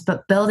operations,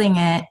 but building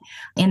it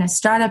in a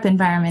startup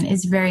environment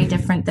is very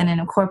different than in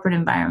a corporate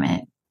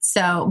environment.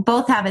 So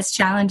both have its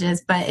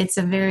challenges, but it's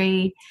a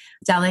very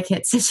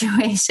delicate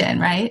situation,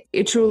 right?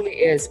 It truly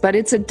is, but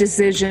it's a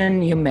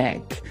decision you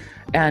make.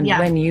 And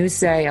when you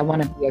say, I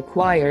want to be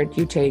acquired,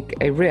 you take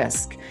a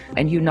risk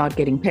and you're not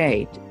getting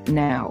paid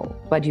now,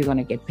 but you're going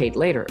to get paid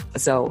later.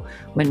 So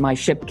when my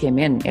ship came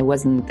in, it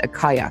wasn't a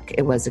kayak,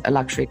 it was a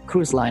luxury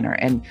cruise liner.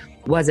 And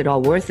was it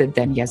all worth it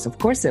then? Yes, of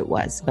course it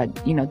was.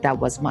 But, you know, that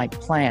was my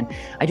plan.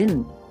 I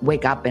didn't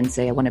wake up and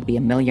say, I want to be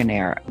a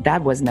millionaire.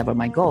 That was never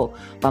my goal.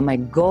 But my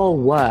goal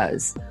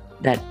was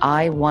that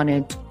I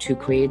wanted to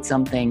create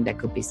something that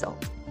could be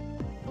sold.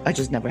 I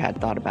just never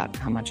had thought about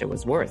how much it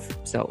was worth.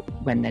 So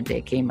when that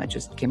day came, I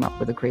just came up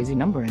with a crazy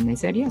number and they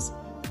said yes.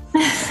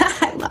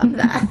 I love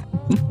that.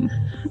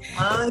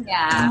 Oh,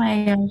 yeah. Oh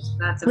my gosh.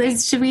 That's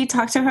Liz, should we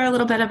talk to her a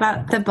little bit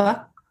about the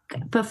book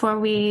before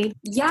we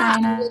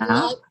sign I would out?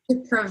 love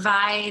to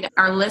provide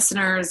our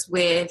listeners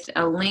with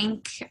a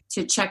link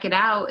to check it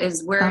out.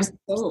 Is where it's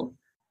sold.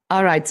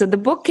 All right. So the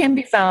book can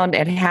be found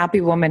at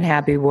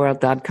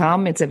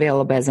happywomanhappyworld.com. It's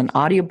available as an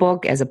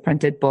audiobook, as a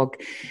printed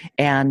book,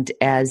 and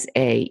as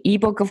a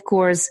ebook, of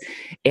course.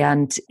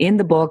 And in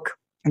the book,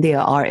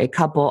 there are a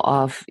couple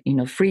of,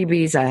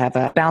 freebies. I have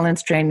a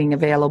balance training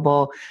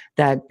available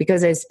that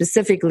because I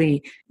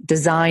specifically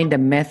designed a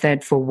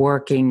method for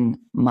working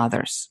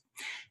mothers.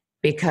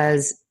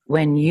 Because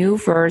when you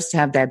first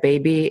have that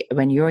baby,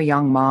 when you're a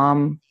young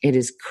mom, it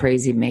is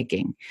crazy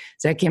making.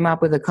 So I came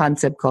up with a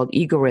concept called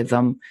ego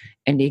rhythm.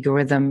 And ego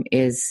rhythm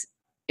is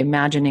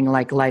imagining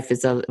like life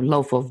is a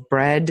loaf of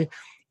bread.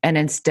 And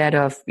instead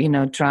of,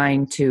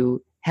 trying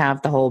to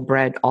have the whole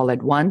bread all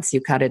at once, you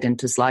cut it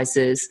into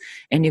slices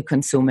and you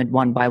consume it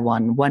one by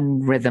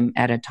one rhythm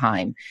at a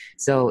time.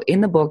 So in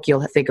the book,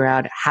 you'll figure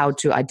out how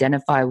to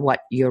identify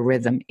what your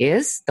rhythm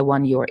is, the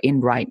one you're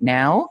in right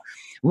now,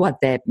 what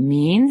that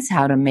means,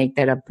 how to make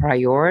that a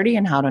priority,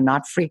 and how to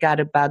not freak out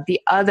about the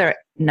other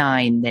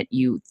 9 that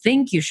you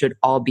think you should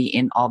all be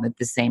in all at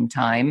the same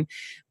time,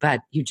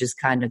 but you just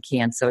kind of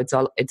can't. So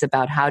it's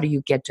about how do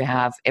you get to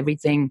have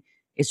everything.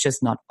 It's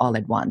just not all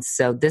at once.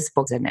 So this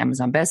book is an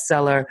Amazon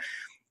bestseller,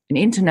 an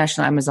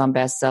international Amazon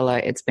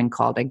bestseller. It's been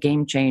called a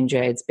game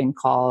changer. It's been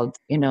called,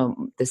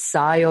 the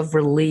sigh of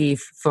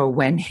relief for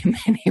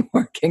many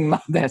working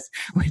mothers,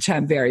 which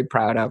I'm very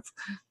proud of.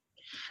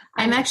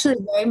 I'm actually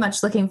very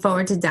much looking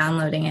forward to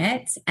downloading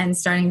it and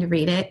starting to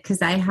read it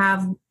because I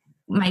have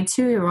my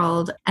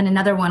 2-year-old and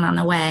another one on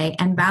the way,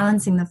 and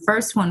balancing the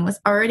first one was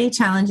already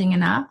challenging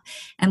enough,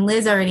 and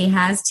Liz already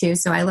has 2,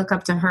 so I look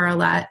up to her a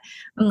lot.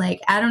 I'm like,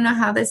 I don't know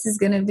how this is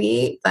going to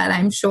be, but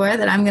I'm sure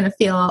that I'm going to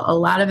feel a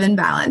lot of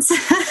imbalance.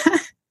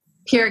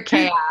 Pure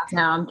chaos.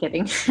 No, I'm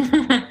kidding.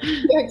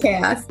 Pure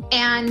chaos.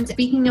 And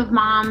speaking of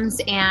moms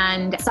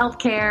and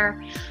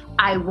self-care,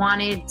 I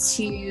wanted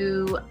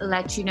to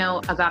let you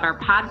know about our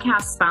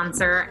podcast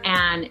sponsor.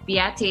 And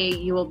Beate,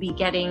 you will be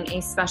getting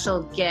a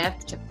special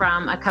gift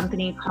from a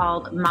company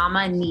called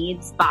Mama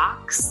Needs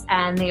Box.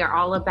 And they are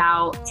all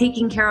about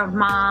taking care of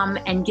mom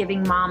and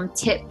giving mom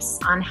tips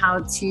on how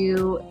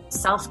to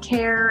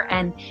self-care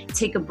and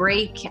take a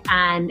break.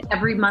 And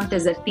every month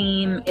is a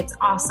theme. It's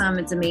awesome.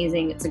 It's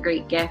amazing. It's a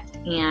great gift.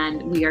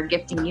 And we are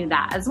gifting you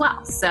that as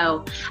well.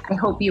 So I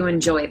hope you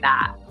enjoy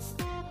that.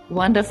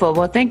 Wonderful.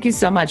 Well, thank you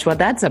so much. Well,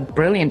 that's a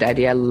brilliant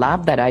idea. I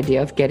love that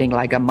idea of getting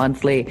like a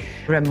monthly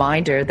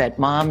reminder that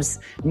moms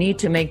need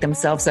to make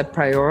themselves a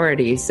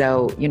priority.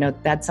 So,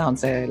 that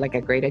sounds like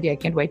a great idea. I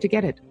can't wait to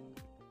get it.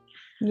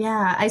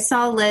 Yeah, I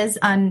saw Liz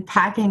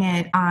unpacking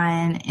it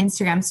on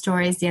Instagram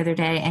stories the other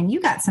day, and you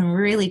got some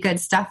really good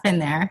stuff in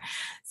there.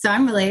 So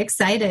I'm really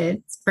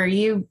excited for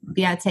you,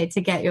 Beate, to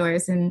get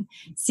yours and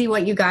see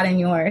what you got in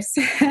yours.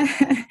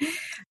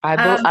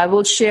 I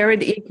will share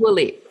it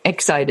equally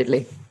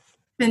excitedly.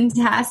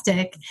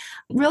 Fantastic.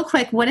 Real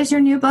quick, what is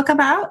your new book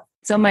about?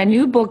 So my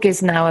new book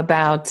is now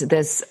about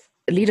this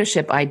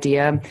leadership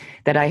idea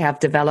that I have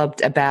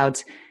developed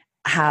about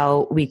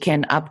how we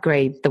can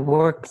upgrade the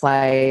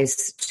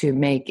workplace to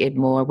make it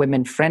more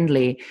women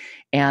friendly.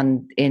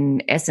 And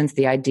in essence,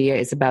 the idea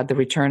is about the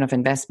return of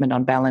investment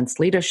on balanced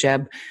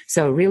leadership.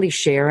 So really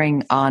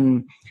sharing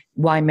on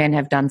why men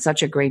have done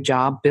such a great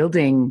job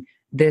building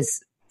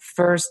this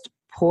first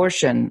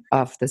portion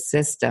of the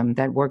system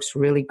that works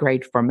really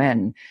great for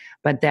men,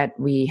 but that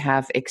we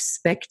have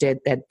expected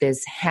that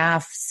this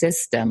half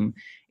system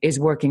is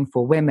working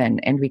for women.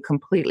 And we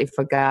completely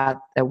forgot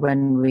that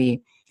when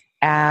we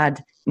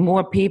add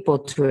more people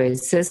to a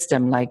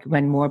system, like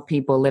when more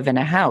people live in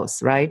a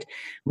house, right?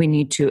 We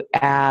need to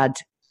add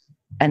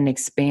an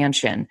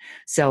expansion.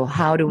 So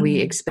how do we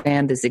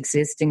expand this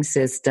existing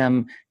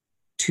system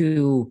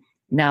to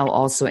now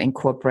also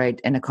incorporate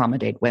and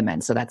accommodate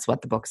women? So that's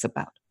what the book's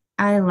about.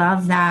 I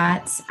love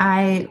that.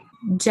 I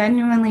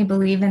genuinely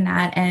believe in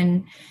that.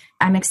 And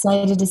I'm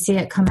excited to see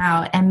it come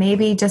out. And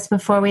maybe just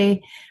before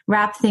we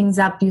wrap things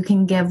up, you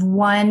can give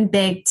one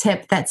big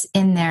tip that's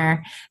in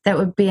there that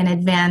would be an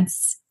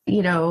advance,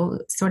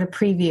 sort of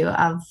preview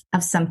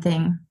of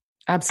something.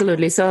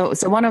 Absolutely. So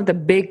one of the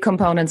big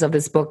components of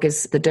this book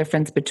is the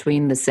difference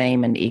between the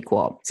same and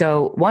equal.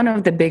 So one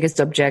of the biggest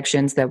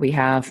objections that we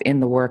have in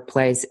the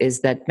workplace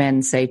is that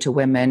men say to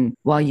women,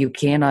 well, you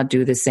cannot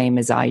do the same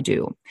as I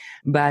do.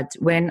 But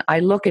when I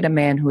look at a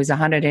man who is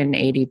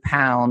 180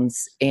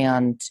 pounds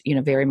and,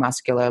 very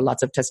muscular,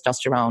 lots of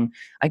testosterone,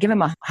 I give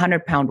him a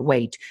 100-pound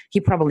weight.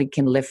 He probably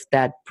can lift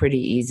that pretty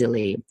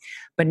easily.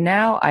 But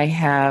now I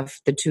have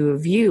the two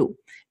of you,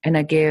 and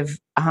I give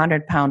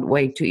 100-pound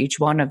weight to each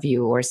one of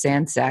you, or a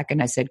sand sack,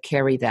 and I said,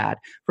 carry that.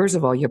 First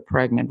of all, you're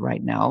pregnant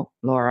right now,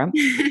 Laura,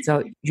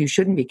 so you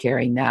shouldn't be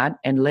carrying that.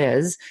 And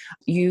Liz,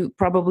 you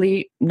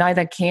probably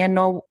neither can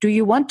nor do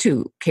you want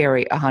to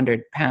carry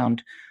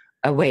 100-pound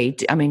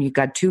weight. I mean, you've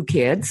got 2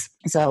 kids,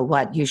 so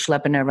what, you're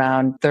schlepping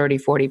around 30,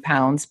 40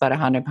 pounds, but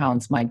 100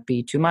 pounds might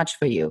be too much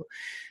for you.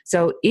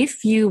 So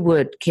if you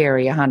would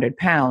carry 100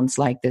 pounds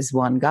like this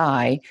one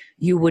guy,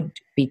 you would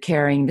be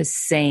carrying the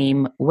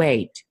same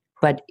weight.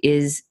 But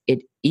is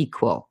it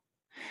equal?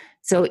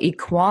 So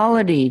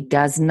equality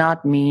does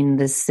not mean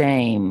the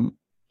same.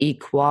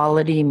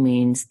 Equality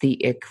means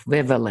the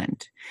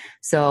equivalent.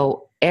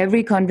 So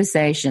every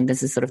conversation,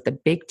 this is sort of the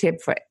big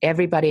tip for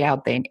everybody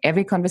out there, in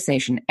every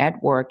conversation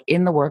at work,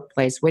 in the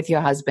workplace, with your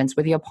husbands,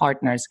 with your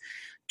partners,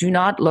 do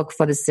not look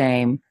for the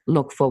same,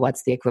 look for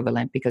what's the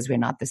equivalent, because we're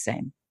not the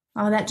same.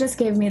 Oh, that just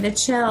gave me the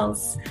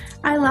chills.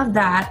 I love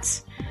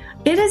that.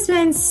 It has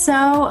been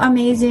so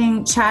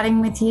amazing chatting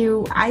with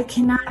you. I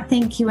cannot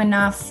thank you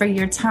enough for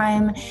your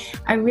time.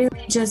 I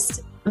really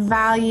just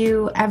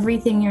value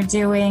everything you're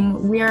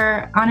doing.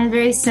 We're on a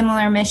very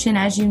similar mission,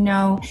 as you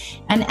know,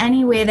 and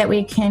any way that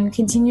we can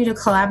continue to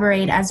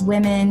collaborate as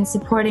women,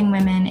 supporting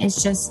women,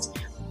 is just,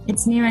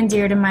 it's near and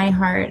dear to my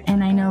heart,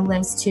 and I know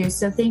Liz too.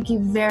 So thank you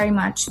very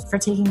much for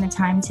taking the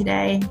time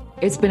today.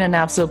 It's been an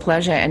absolute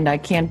pleasure, and I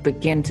can't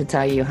begin to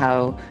tell you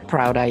how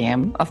proud I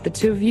am of the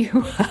two of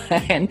you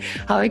and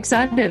how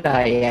excited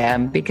I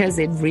am, because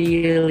it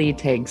really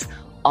takes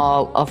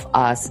all of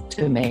us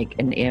to make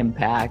an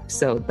impact.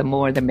 So the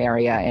more the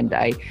merrier. And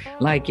I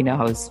like,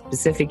 how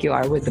specific you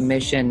are with the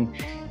mission,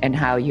 and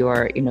how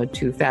you're,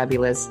 2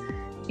 fabulous,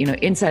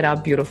 inside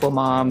out beautiful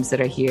moms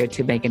that are here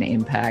to make an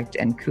impact,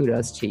 and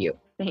kudos to you.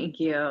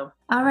 Thank you.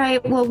 All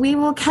right. Well, we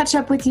will catch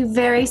up with you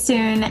very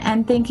soon.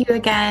 And thank you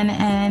again.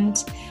 And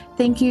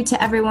thank you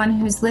to everyone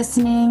who's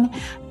listening.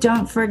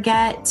 Don't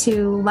forget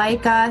to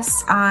like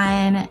us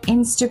on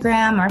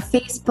Instagram or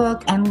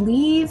Facebook, and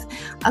leave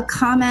a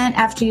comment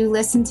after you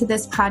listen to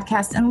this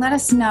podcast, and let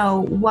us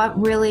know what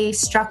really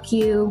struck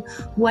you,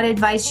 what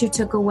advice you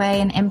took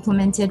away and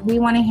implemented. We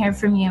want to hear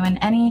from you, and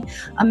any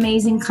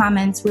amazing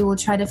comments we will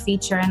try to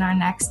feature in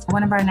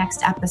one of our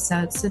next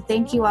episodes. So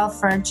thank you all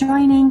for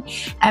joining,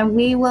 and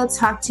we will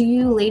talk to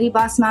you, Lady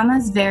Boss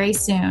Mamas, very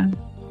soon.